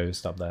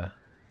exposed up there.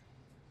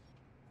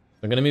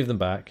 I'm going to move them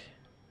back.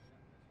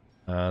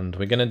 And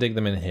we're going to dig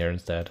them in here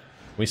instead.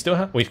 We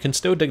can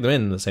still dig them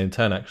in the same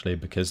turn actually,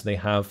 because they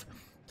have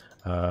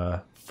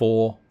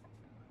 4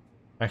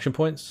 action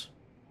points.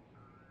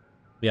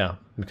 Yeah,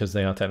 because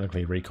they are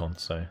technically recon,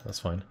 so that's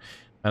fine.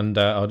 And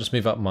I'll just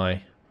move up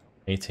my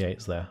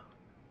 88s there.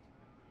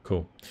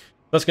 Cool.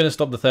 That's going to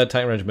stop the 3rd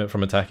Tank Regiment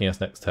from attacking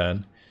us next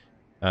turn.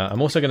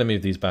 I'm also going to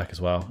move these back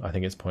as well. I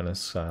think it's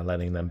pointless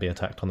letting them be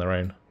attacked on their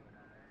own.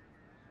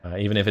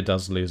 Even if it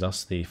does lose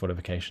us the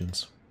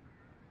fortifications.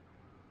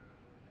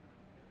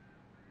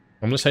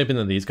 I'm just hoping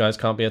that these guys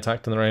can't be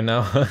attacked on their own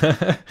now.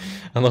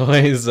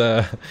 Otherwise,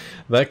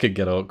 that could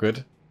get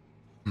awkward.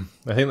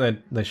 I think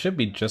they should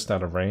be just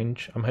out of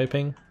range, I'm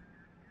hoping.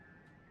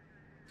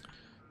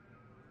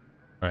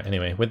 Right,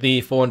 anyway, with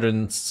the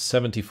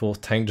 474th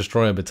Tank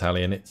Destroyer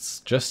Battalion,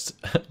 it's just...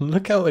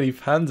 look how many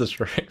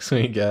Panzerstreiks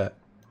we get.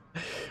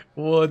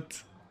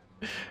 What?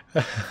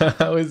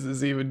 How is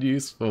this even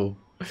useful?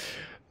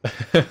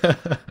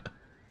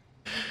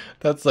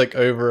 That's like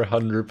over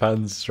 100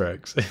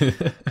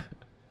 Panzerstreiks.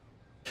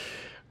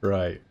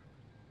 Right.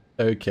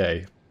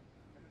 Okay.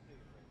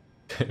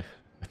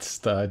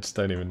 I just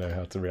don't even know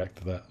how to react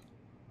to that.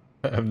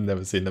 I've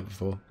never seen that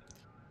before.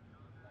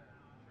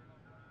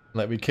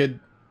 Like, we could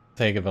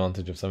take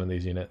advantage of some of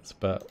these units,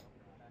 but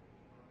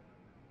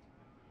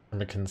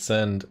I'm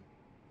concerned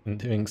in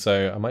doing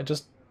so. I might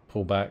just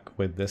pull back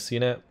with this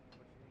unit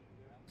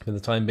for the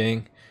time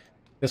being.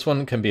 This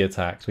one can be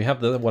attacked. We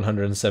have the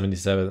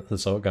 177th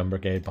Assault Gun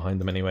Brigade behind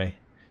them anyway.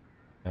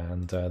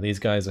 And these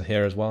guys are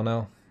here as well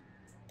now.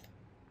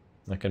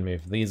 I can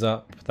move these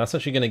up. That's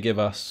actually going to give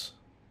us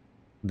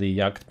the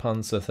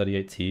Jagdpanzer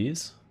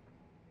 38Ts.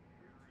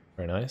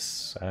 Very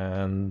nice.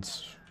 And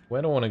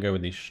where do I want to go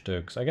with these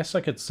Stugs? I guess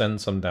I could send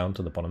some down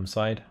to the bottom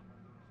side.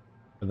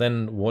 But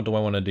then what do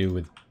I want to do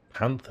with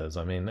Panthers.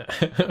 I mean,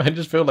 I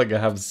just feel like I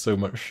have so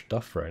much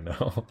stuff right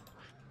now.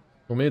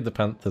 We'll move the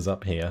Panthers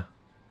up here.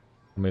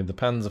 We'll move the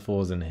Panzer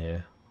IVs in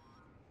here.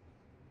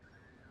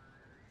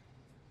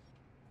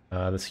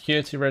 The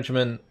Security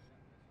Regiment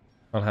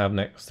I'll have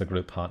next to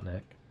Group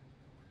Hartneck.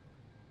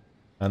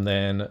 And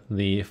then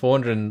the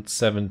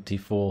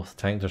 474th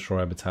Tank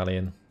Destroyer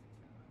Battalion,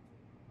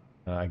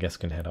 I guess,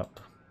 can head up.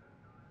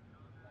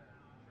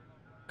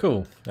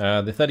 Cool.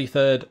 The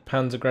 33rd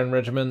Panzergren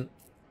Regiment,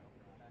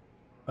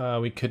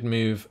 we could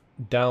move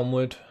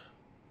downward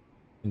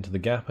into the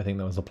gap. I think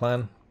that was the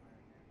plan.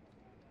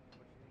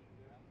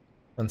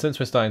 And since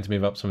we're starting to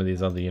move up some of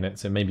these other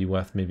units, it may be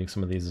worth moving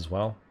some of these as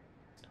well.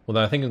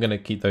 Although I think I'm going to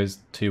keep those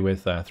two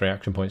with 3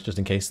 action points just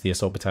in case the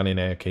Assault Battalion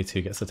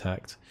AOK2 gets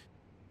attacked.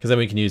 Because then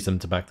we can use them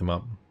to back them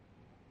up.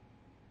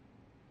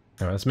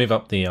 Alright, let's move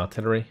up the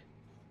artillery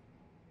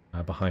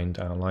behind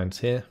our lines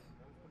here.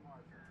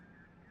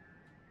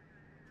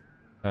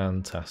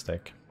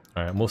 Fantastic.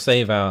 Alright, we'll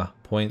save our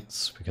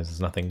points because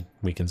there's nothing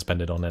we can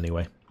spend it on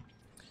anyway.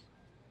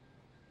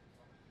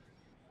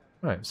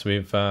 Right, so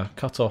we've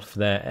cut off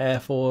their air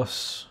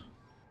force.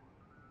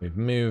 We've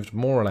moved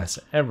more or less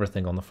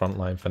everything on the front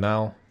line for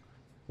now.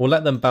 We'll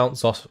let them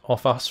bounce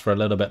off us for a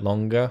little bit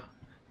longer.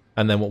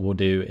 And then what we'll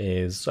do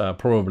is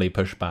probably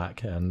push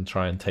back and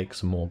try and take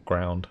some more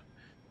ground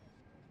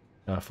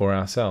for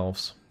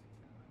ourselves.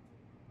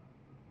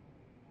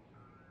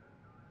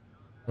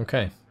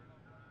 Okay.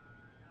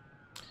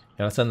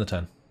 Yeah, let's end the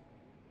turn.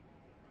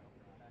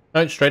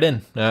 Alright, straight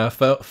in.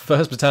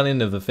 1st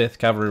Battalion of the 5th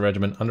Cavalry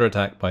Regiment under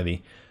attack by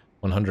the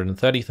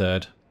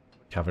 133rd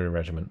Cavalry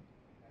Regiment.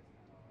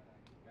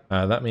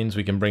 That means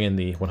we can bring in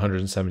the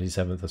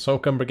 177th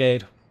Assault Gun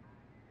Brigade.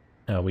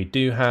 We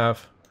do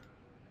have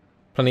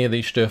plenty of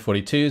these Stur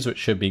 42s, which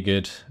should be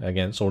good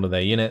against all of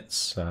their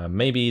units.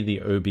 Maybe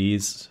the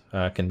OBs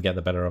can get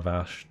the better of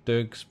our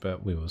Stugs,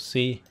 but we will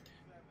see.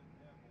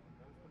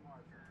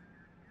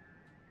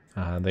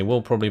 They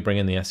will probably bring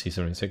in the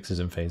SC-76s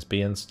in Phase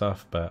B and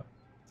stuff, but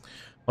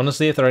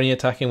honestly, if they're only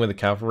attacking with a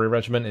cavalry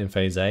regiment in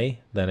Phase A,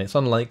 then it's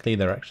unlikely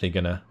they're actually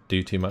going to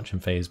do too much in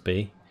Phase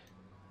B.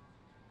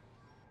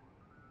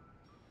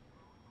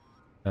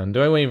 And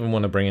do I even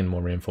want to bring in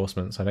more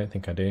reinforcements? I don't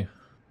think I do.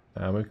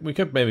 We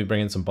could maybe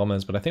bring in some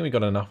bombers, but I think we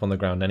got enough on the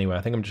ground anyway.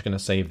 I think I'm just going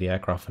to save the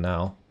aircraft for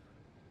now.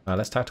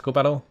 Let's tactical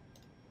battle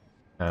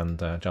and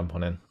jump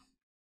on in.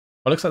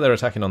 Well, looks like they're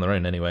attacking on their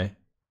own anyway.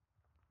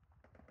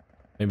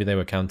 Maybe they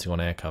were counting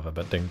on air cover,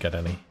 but didn't get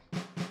any.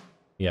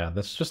 Yeah,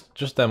 that's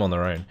just them on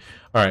their own.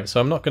 Alright,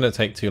 so I'm not going to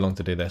take too long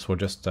to do this. We'll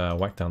just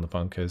whack down the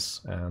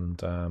bunkers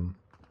and...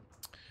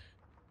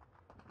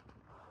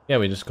 yeah,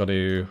 we just got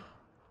to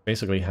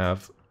basically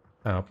have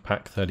our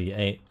Pack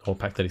 38, or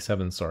Pack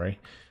 37, sorry,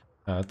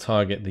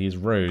 target these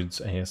roads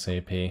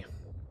ASAP.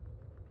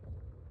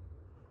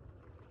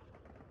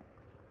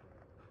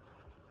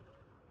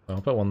 So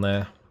I'll put one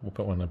there. We'll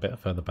put one a bit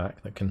further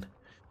back that can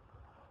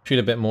shoot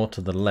a bit more to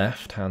the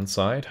left-hand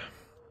side.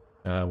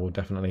 We'll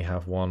definitely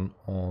have one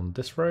on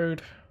this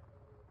road.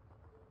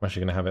 I'm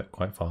actually going to have it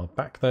quite far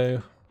back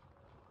though.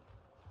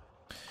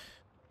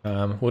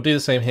 We'll do the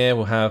same here.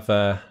 We'll have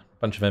a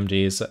bunch of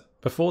MGs.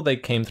 Before they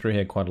came through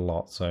here quite a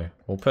lot, so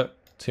we'll put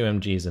 2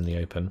 MGs in the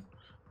open.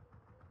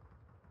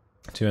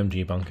 2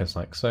 MG bunkers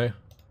like so.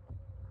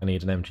 I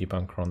need an MG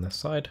bunker on this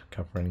side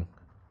covering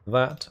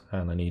that,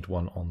 and I need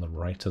one on the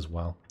right as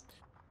well.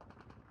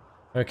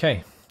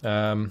 Okay,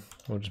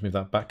 we'll just move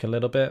that back a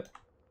little bit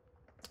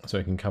so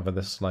we can cover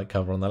this light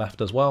cover on the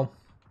left as well.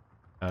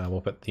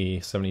 We'll put the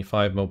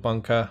 75mm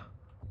bunker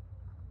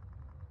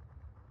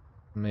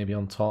maybe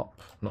on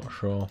top, not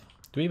sure.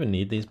 Do we even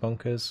need these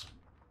bunkers?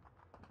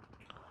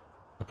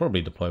 I'll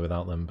probably deploy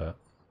without them, but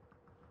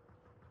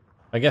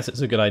I guess it's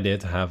a good idea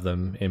to have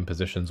them in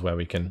positions where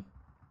we can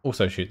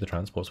also shoot the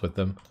transports with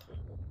them.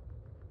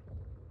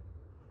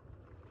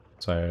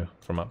 So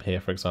from up here,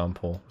 for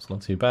example, it's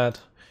not too bad.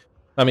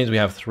 That means we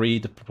have 3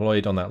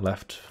 deployed on that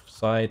left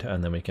side,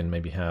 and then we can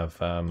maybe have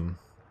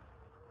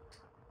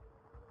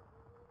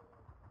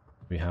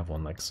we have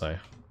one like so.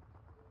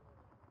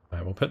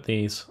 Right, we'll put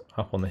these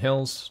up on the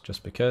hills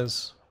just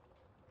because.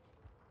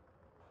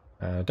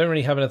 Don't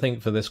really have anything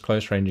for this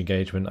close range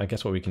engagement. I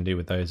guess what we can do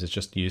with those is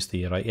just use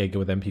the right Jaeger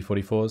with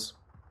MP44s.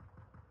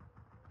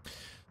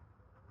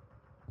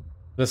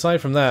 But aside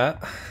from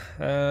that,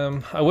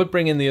 I would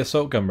bring in the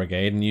Assault Gun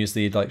Brigade and use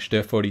the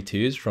Stur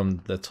 42s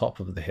from the top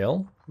of the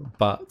hill,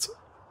 but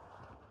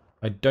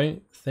I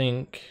don't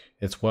think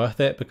it's worth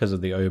it because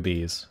of the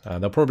OBs.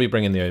 They'll probably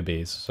bring in the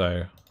OBs,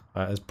 so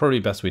it's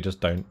probably best we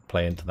just don't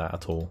play into that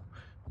at all.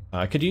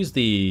 I could use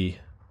the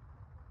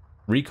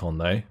Recon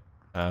though.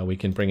 We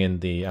can bring in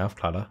the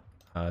Aufkläder,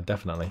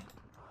 definitely.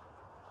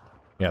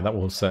 Yeah, that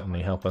will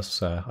certainly help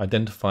us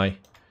identify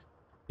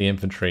the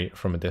infantry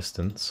from a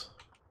distance.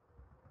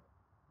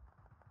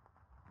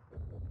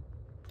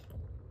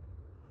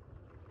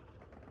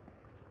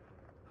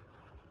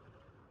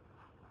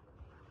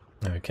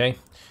 Okay,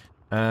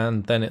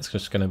 and then it's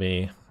just going to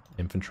be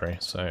infantry,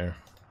 so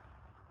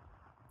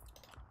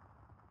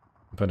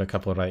put a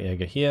couple of light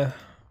Jaeger here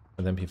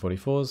with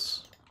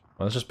MP44s.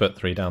 let's just put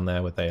 3 down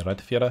there with a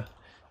Reiterführer.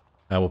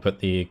 We'll put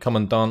the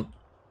Commandant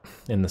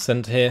in the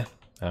center here,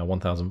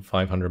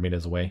 1,500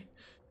 meters away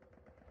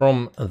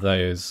from that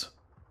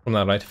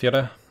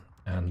Reiterführer,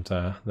 and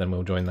then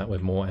we'll join that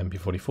with more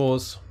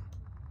MP44s.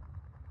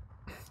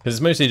 Because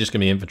it's mostly just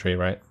going to be infantry,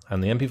 right?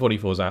 And the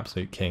MP44 is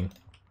absolute king.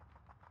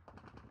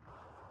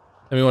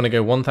 And we want to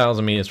go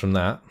 1,000 meters from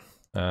that,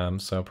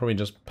 so I'll probably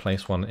just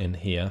place one in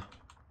here.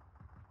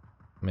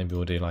 Maybe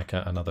we'll do like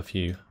another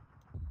few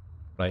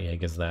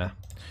Reitjägers there.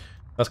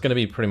 That's going to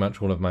be pretty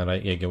much all of my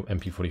Reitjäger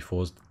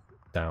MP44s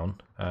down.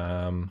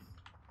 I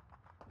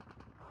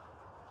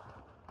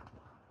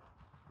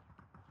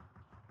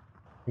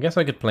guess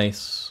I could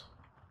place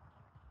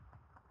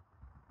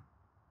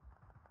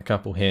a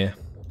couple here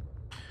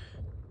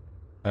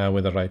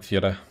with a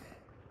Reitführer.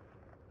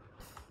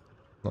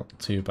 Not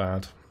too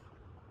bad.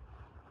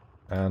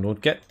 And we'll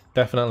get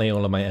definitely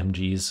all of my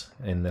MGs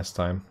in this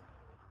time.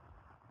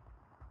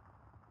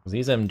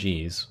 These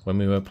MGs, when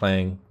we were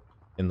playing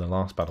in the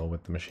last battle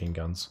with the machine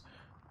guns,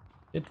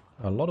 did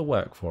a lot of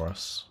work for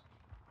us.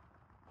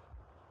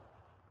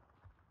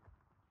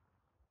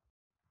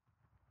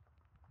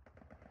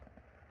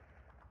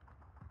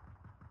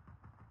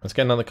 Let's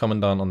get another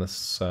commandant on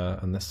this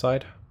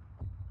side.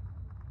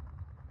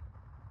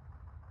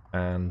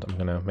 And I'm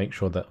going to make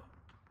sure that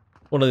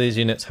all of these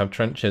units have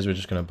trenches. We're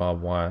just going to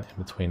barbed wire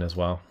in between as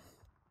well.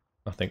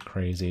 Nothing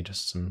crazy,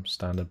 just some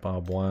standard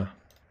barbed wire.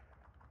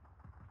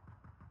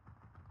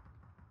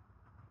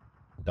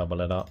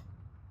 Double it up.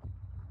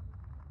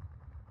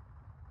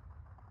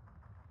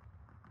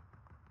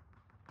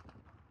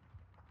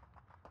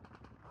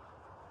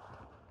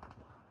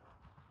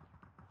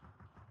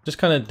 Just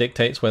kind of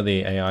dictates where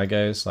the AI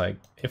goes. Like,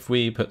 if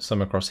we put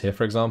some across here,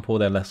 for example,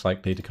 they're less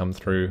likely to come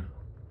through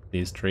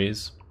these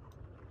trees.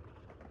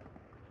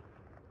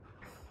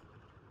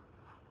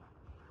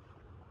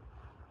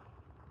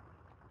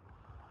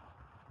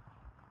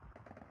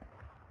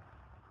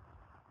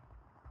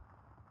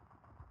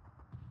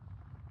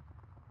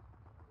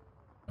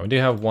 We do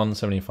have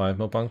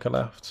 175mm bunker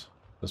left.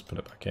 Let's put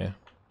it back here.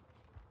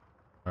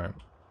 Alright.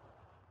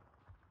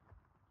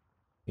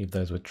 Leave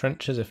those with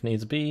trenches if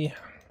needs be.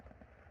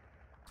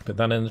 Put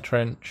that in the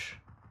trench.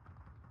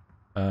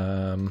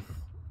 I'll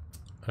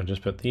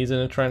just put these in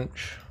a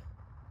trench.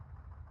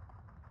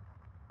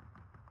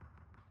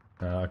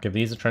 I'll give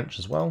these a trench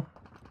as well.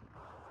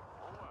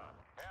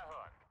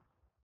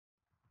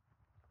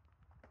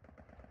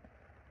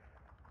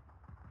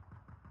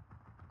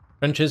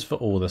 Trenches for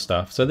all the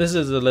stuff. So this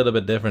is a little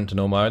bit different to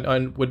normal.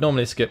 I would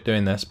normally skip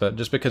doing this, but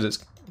just because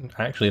it's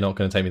actually not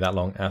going to take me that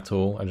long at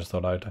all, I just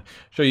thought I'd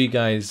show you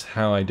guys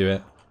how I do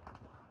it.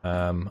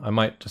 I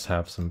might just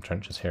have some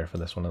trenches here for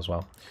this one as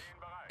well,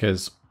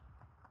 because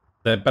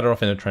they're better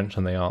off in a trench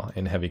than they are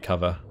in heavy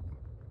cover.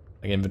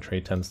 Like, infantry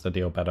tends to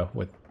deal better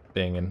with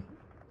being in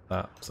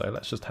that. So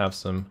let's just have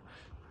some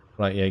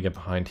Reitjäger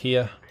behind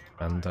here,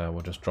 and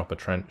we'll just drop a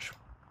trench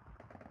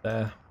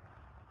there.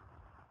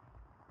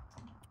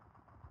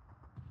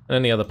 And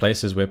any other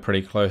places we're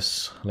pretty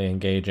closely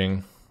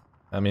engaging.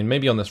 I mean,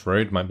 maybe on this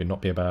road might not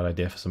be a bad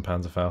idea for some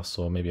Panzerfaust,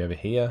 or maybe over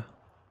here.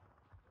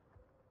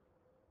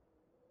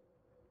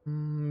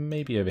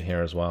 Maybe over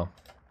here as well.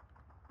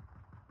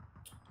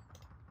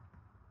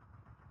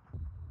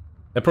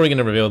 They're probably going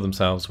to reveal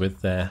themselves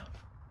with their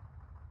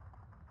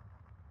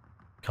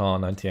Kar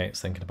 98s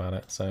thinking about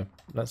it, so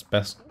let's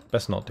best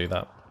not do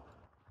that.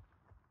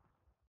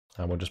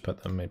 And we'll just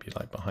put them maybe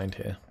like behind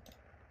here.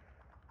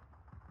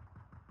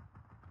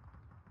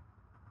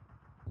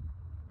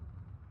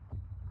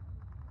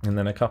 And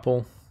then a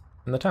couple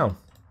in the town.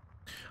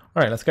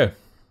 Alright, let's go.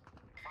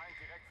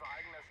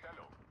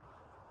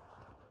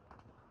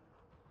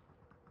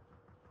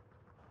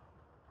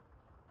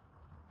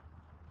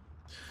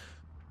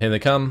 Here they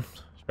come,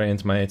 straight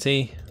into my AT.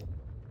 The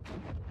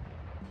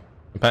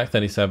Pak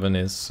 37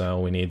 is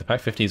all we need. The Pak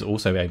 50 is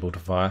also able to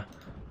fire.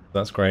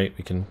 That's great,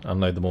 we can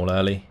unload them all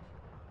early.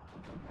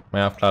 My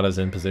Aufkladder's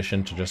in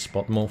position to just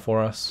spot them all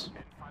for us.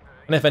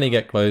 And if any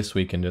get close,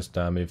 we can just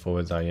move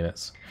forwards our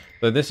units.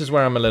 So this is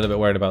where I'm a little bit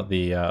worried about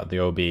the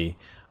OB.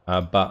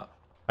 But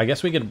I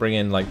guess we could bring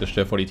in like the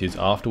Stur 42s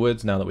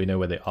afterwards, now that we know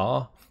where they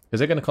are. Because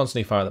they're going to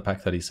constantly fire at the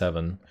Pak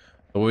 37.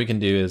 But what we can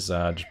do is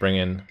just bring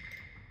in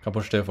a couple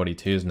of Stur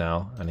 42s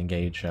now and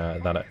engage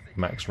that at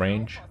max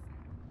range.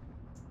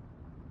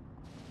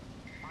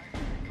 I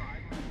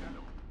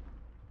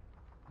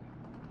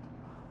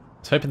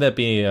was hoping there'd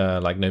be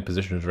like no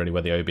positions really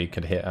where the OB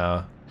could hit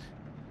our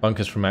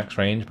bunkers from max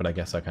range, but I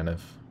guess I kind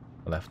of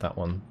left that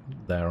one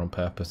there on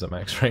purpose at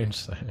max range,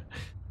 so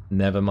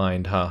never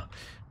mind, huh?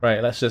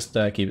 Right, let's just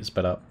keep it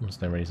sped up.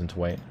 There's no reason to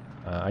wait.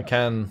 I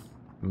can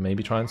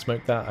maybe try and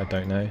smoke that, I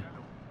don't know.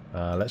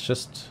 Let's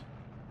just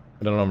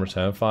put it on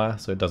return fire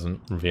so it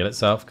doesn't reveal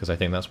itself, because I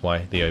think that's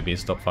why the OB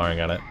stopped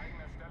firing at it.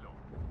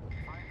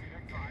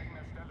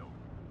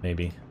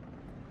 Maybe.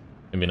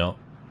 Maybe not.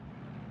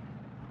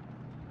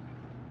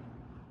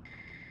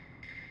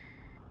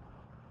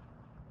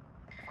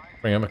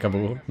 Bring up a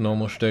couple of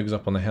normal Stugs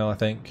up on the hill, I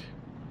think.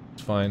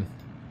 It's fine.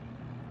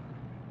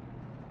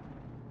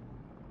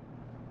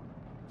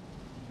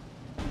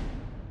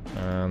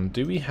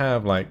 Do we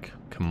have like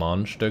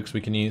command stokes we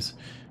can use?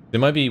 It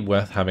might be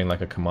worth having like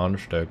a command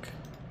stoke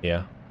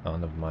here. Oh,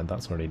 never mind,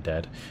 that's already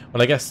dead.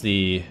 Well, I guess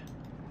the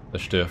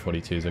Stur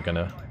 42s are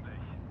gonna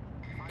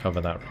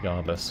cover that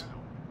regardless.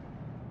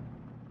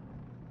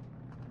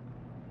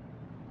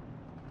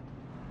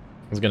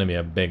 There's gonna be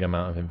a big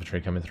amount of infantry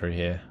coming through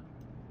here.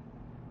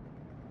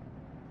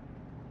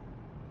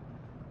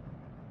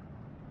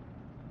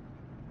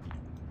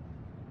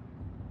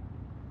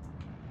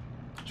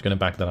 Just gonna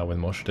back that up with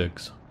more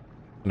Stugs.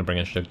 Gonna bring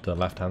a Stug to the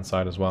left hand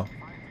side as well.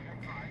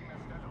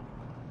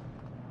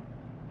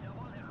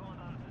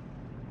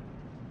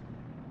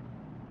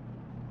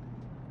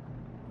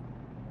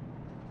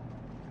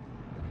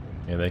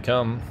 Here they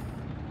come.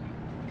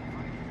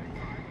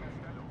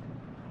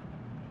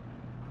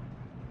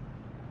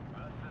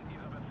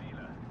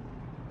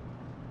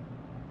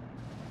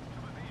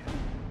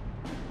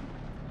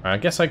 I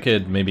guess I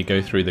could maybe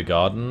go through the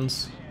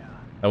gardens.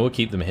 I will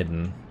keep them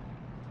hidden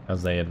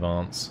as they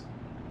advance.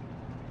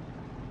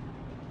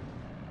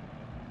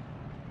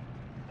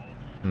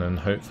 And then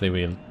hopefully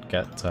we'll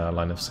get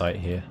line of sight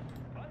here.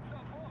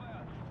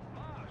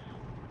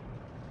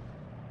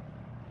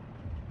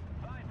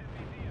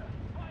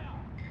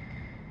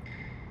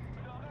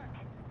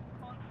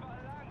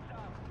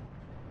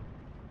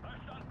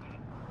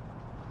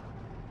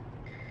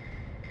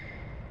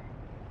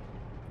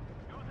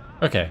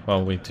 Okay,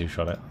 well we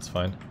two-shot it, that's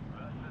fine.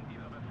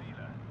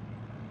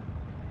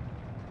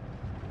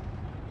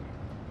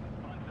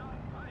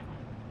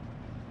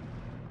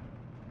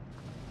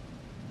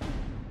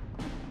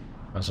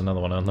 There's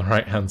another one on the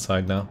right hand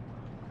side now.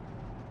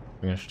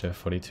 I'm going to do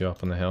 42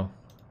 up on the hill.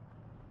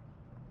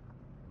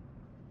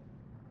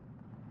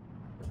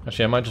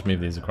 Actually, I might just move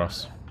these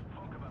across.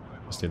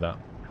 Let's do that.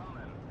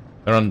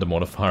 They're under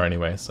mortar fire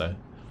anyway, so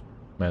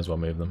may as well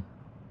move them.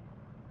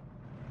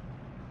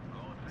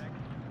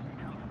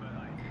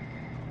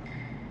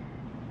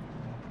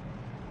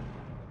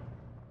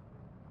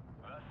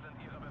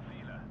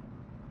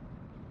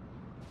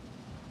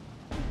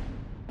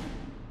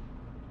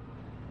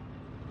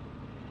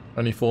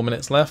 Only 4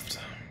 minutes left.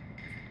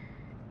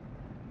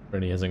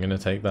 Really isn't going to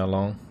take that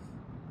long.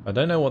 I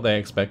don't know what they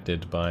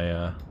expected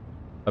by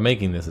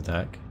making this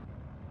attack.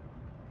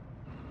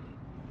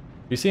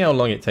 You see how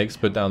long it takes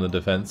to put down the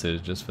defenses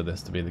just for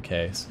this to be the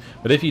case.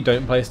 But if you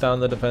don't place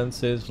down the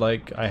defenses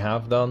like I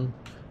have done,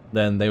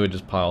 then they would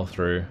just pile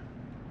through.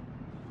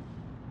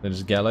 They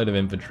just get a load of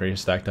infantry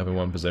stacked up in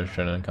one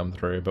position and come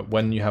through. But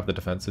when you have the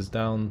defenses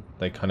down,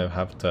 they kind of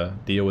have to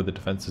deal with the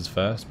defenses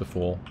first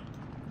before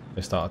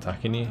they start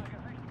attacking you.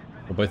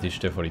 Well, both these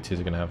Stur 42s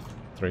are going to have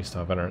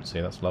 3-star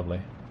veterancy, that's lovely.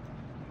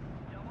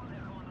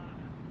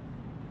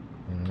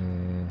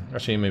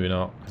 Actually, maybe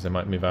not, because they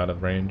might move out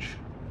of range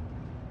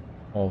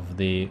of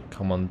the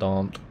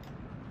Commandant.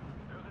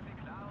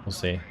 We'll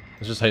see.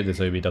 Let's just hope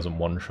this OB doesn't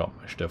one-shot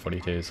my Stur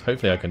 42s.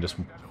 Hopefully I can just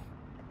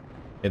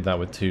hit that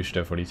with 2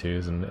 Stur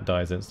 42s and it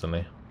dies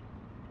instantly.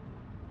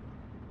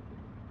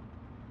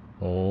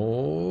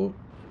 Oh,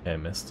 yeah,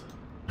 missed.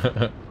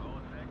 That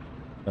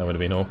would have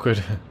been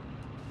awkward.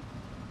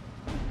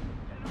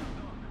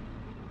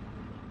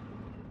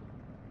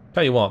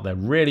 Tell you what, they're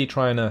really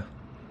trying to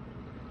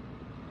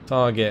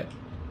target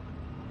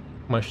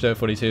my Stur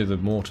 42s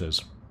with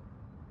mortars.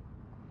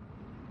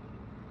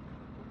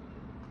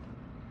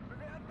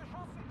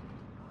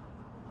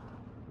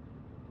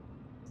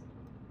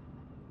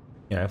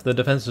 Yeah, if the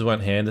defenses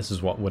weren't here, this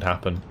is what would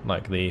happen.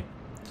 Like, the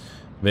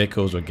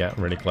vehicles would get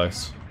really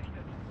close.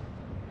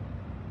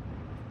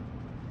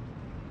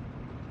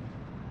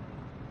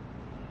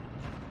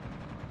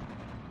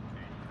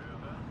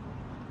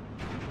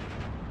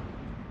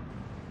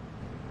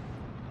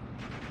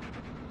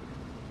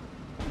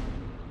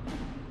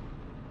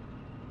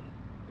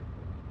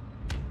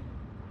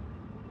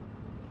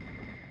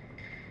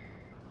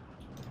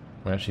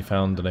 We actually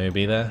found an OB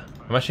there.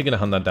 I'm actually going to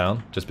hunt that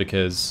down, just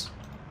because...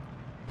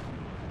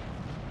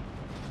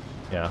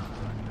 yeah.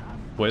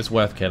 Well, it's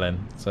worth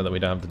killing, so that we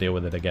don't have to deal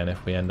with it again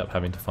if we end up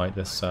having to fight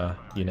this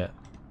unit.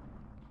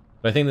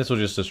 But I think this will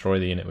just destroy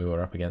the unit we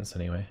were up against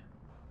anyway.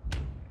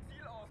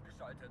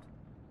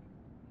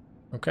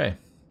 Okay.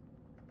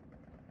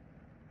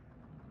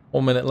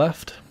 1 minute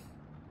left.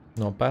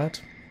 Not bad.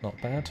 Not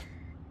bad.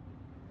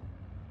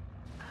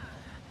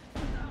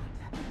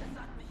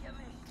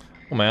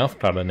 Well, my Alpha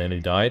Prowler nearly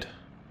died.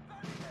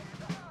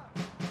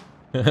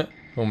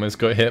 Almost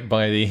got hit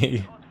by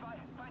the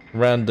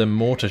random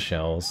mortar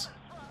shells.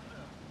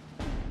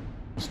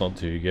 It's not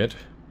too good.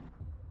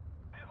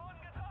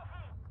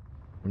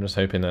 I'm just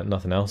hoping that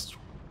nothing else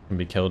can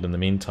be killed in the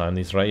meantime.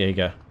 These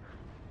Reitjäger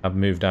have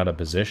moved out of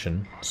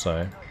position,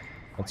 so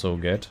that's all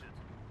good.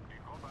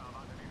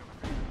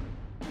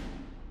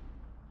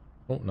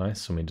 Oh,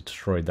 nice. And we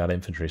destroyed that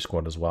infantry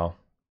squad as well.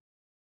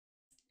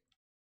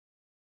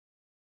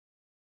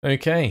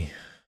 Okay.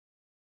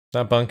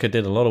 That bunker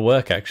did a lot of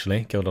work,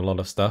 actually. Killed a lot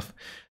of stuff.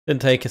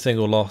 Didn't take a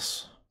single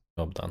loss.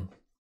 Job done.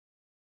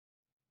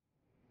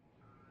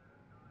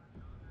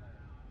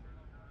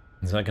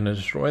 Is that going to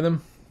destroy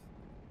them?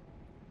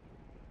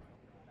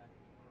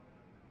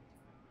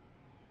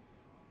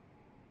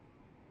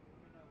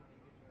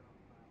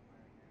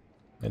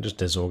 can just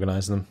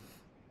disorganize them.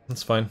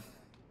 That's fine.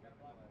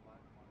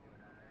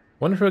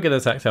 Wonder if we'll get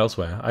attacked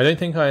elsewhere. I don't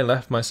think I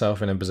left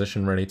myself in a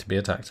position ready to be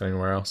attacked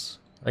anywhere else.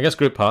 I guess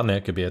Group Partner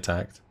could be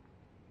attacked.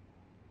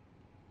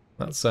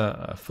 That's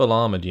a full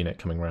armoured unit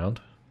coming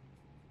round.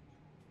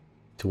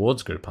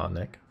 Towards Group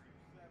Partner.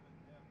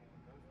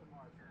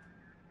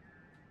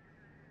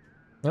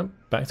 Yep,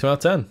 back to our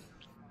turn.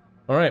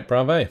 Alright,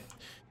 bravo.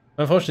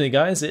 Unfortunately,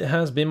 guys, it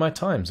has been my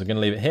time, so I'm going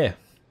to leave it here.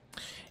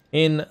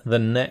 In the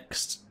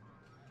next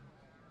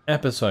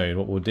episode,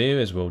 what we'll do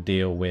is we'll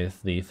deal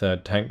with the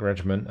 3rd Tank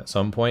Regiment at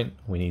some point.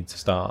 We need to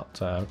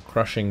start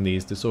crushing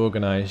these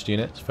disorganised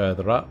units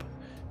further up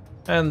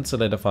and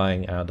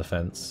solidifying our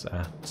defence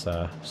at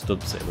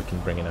Studsit. We can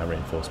bring in our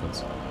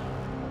reinforcements.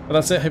 But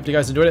that's it. Hope you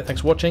guys enjoyed it.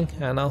 Thanks for watching,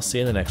 and I'll see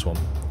you in the next one.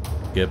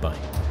 Goodbye.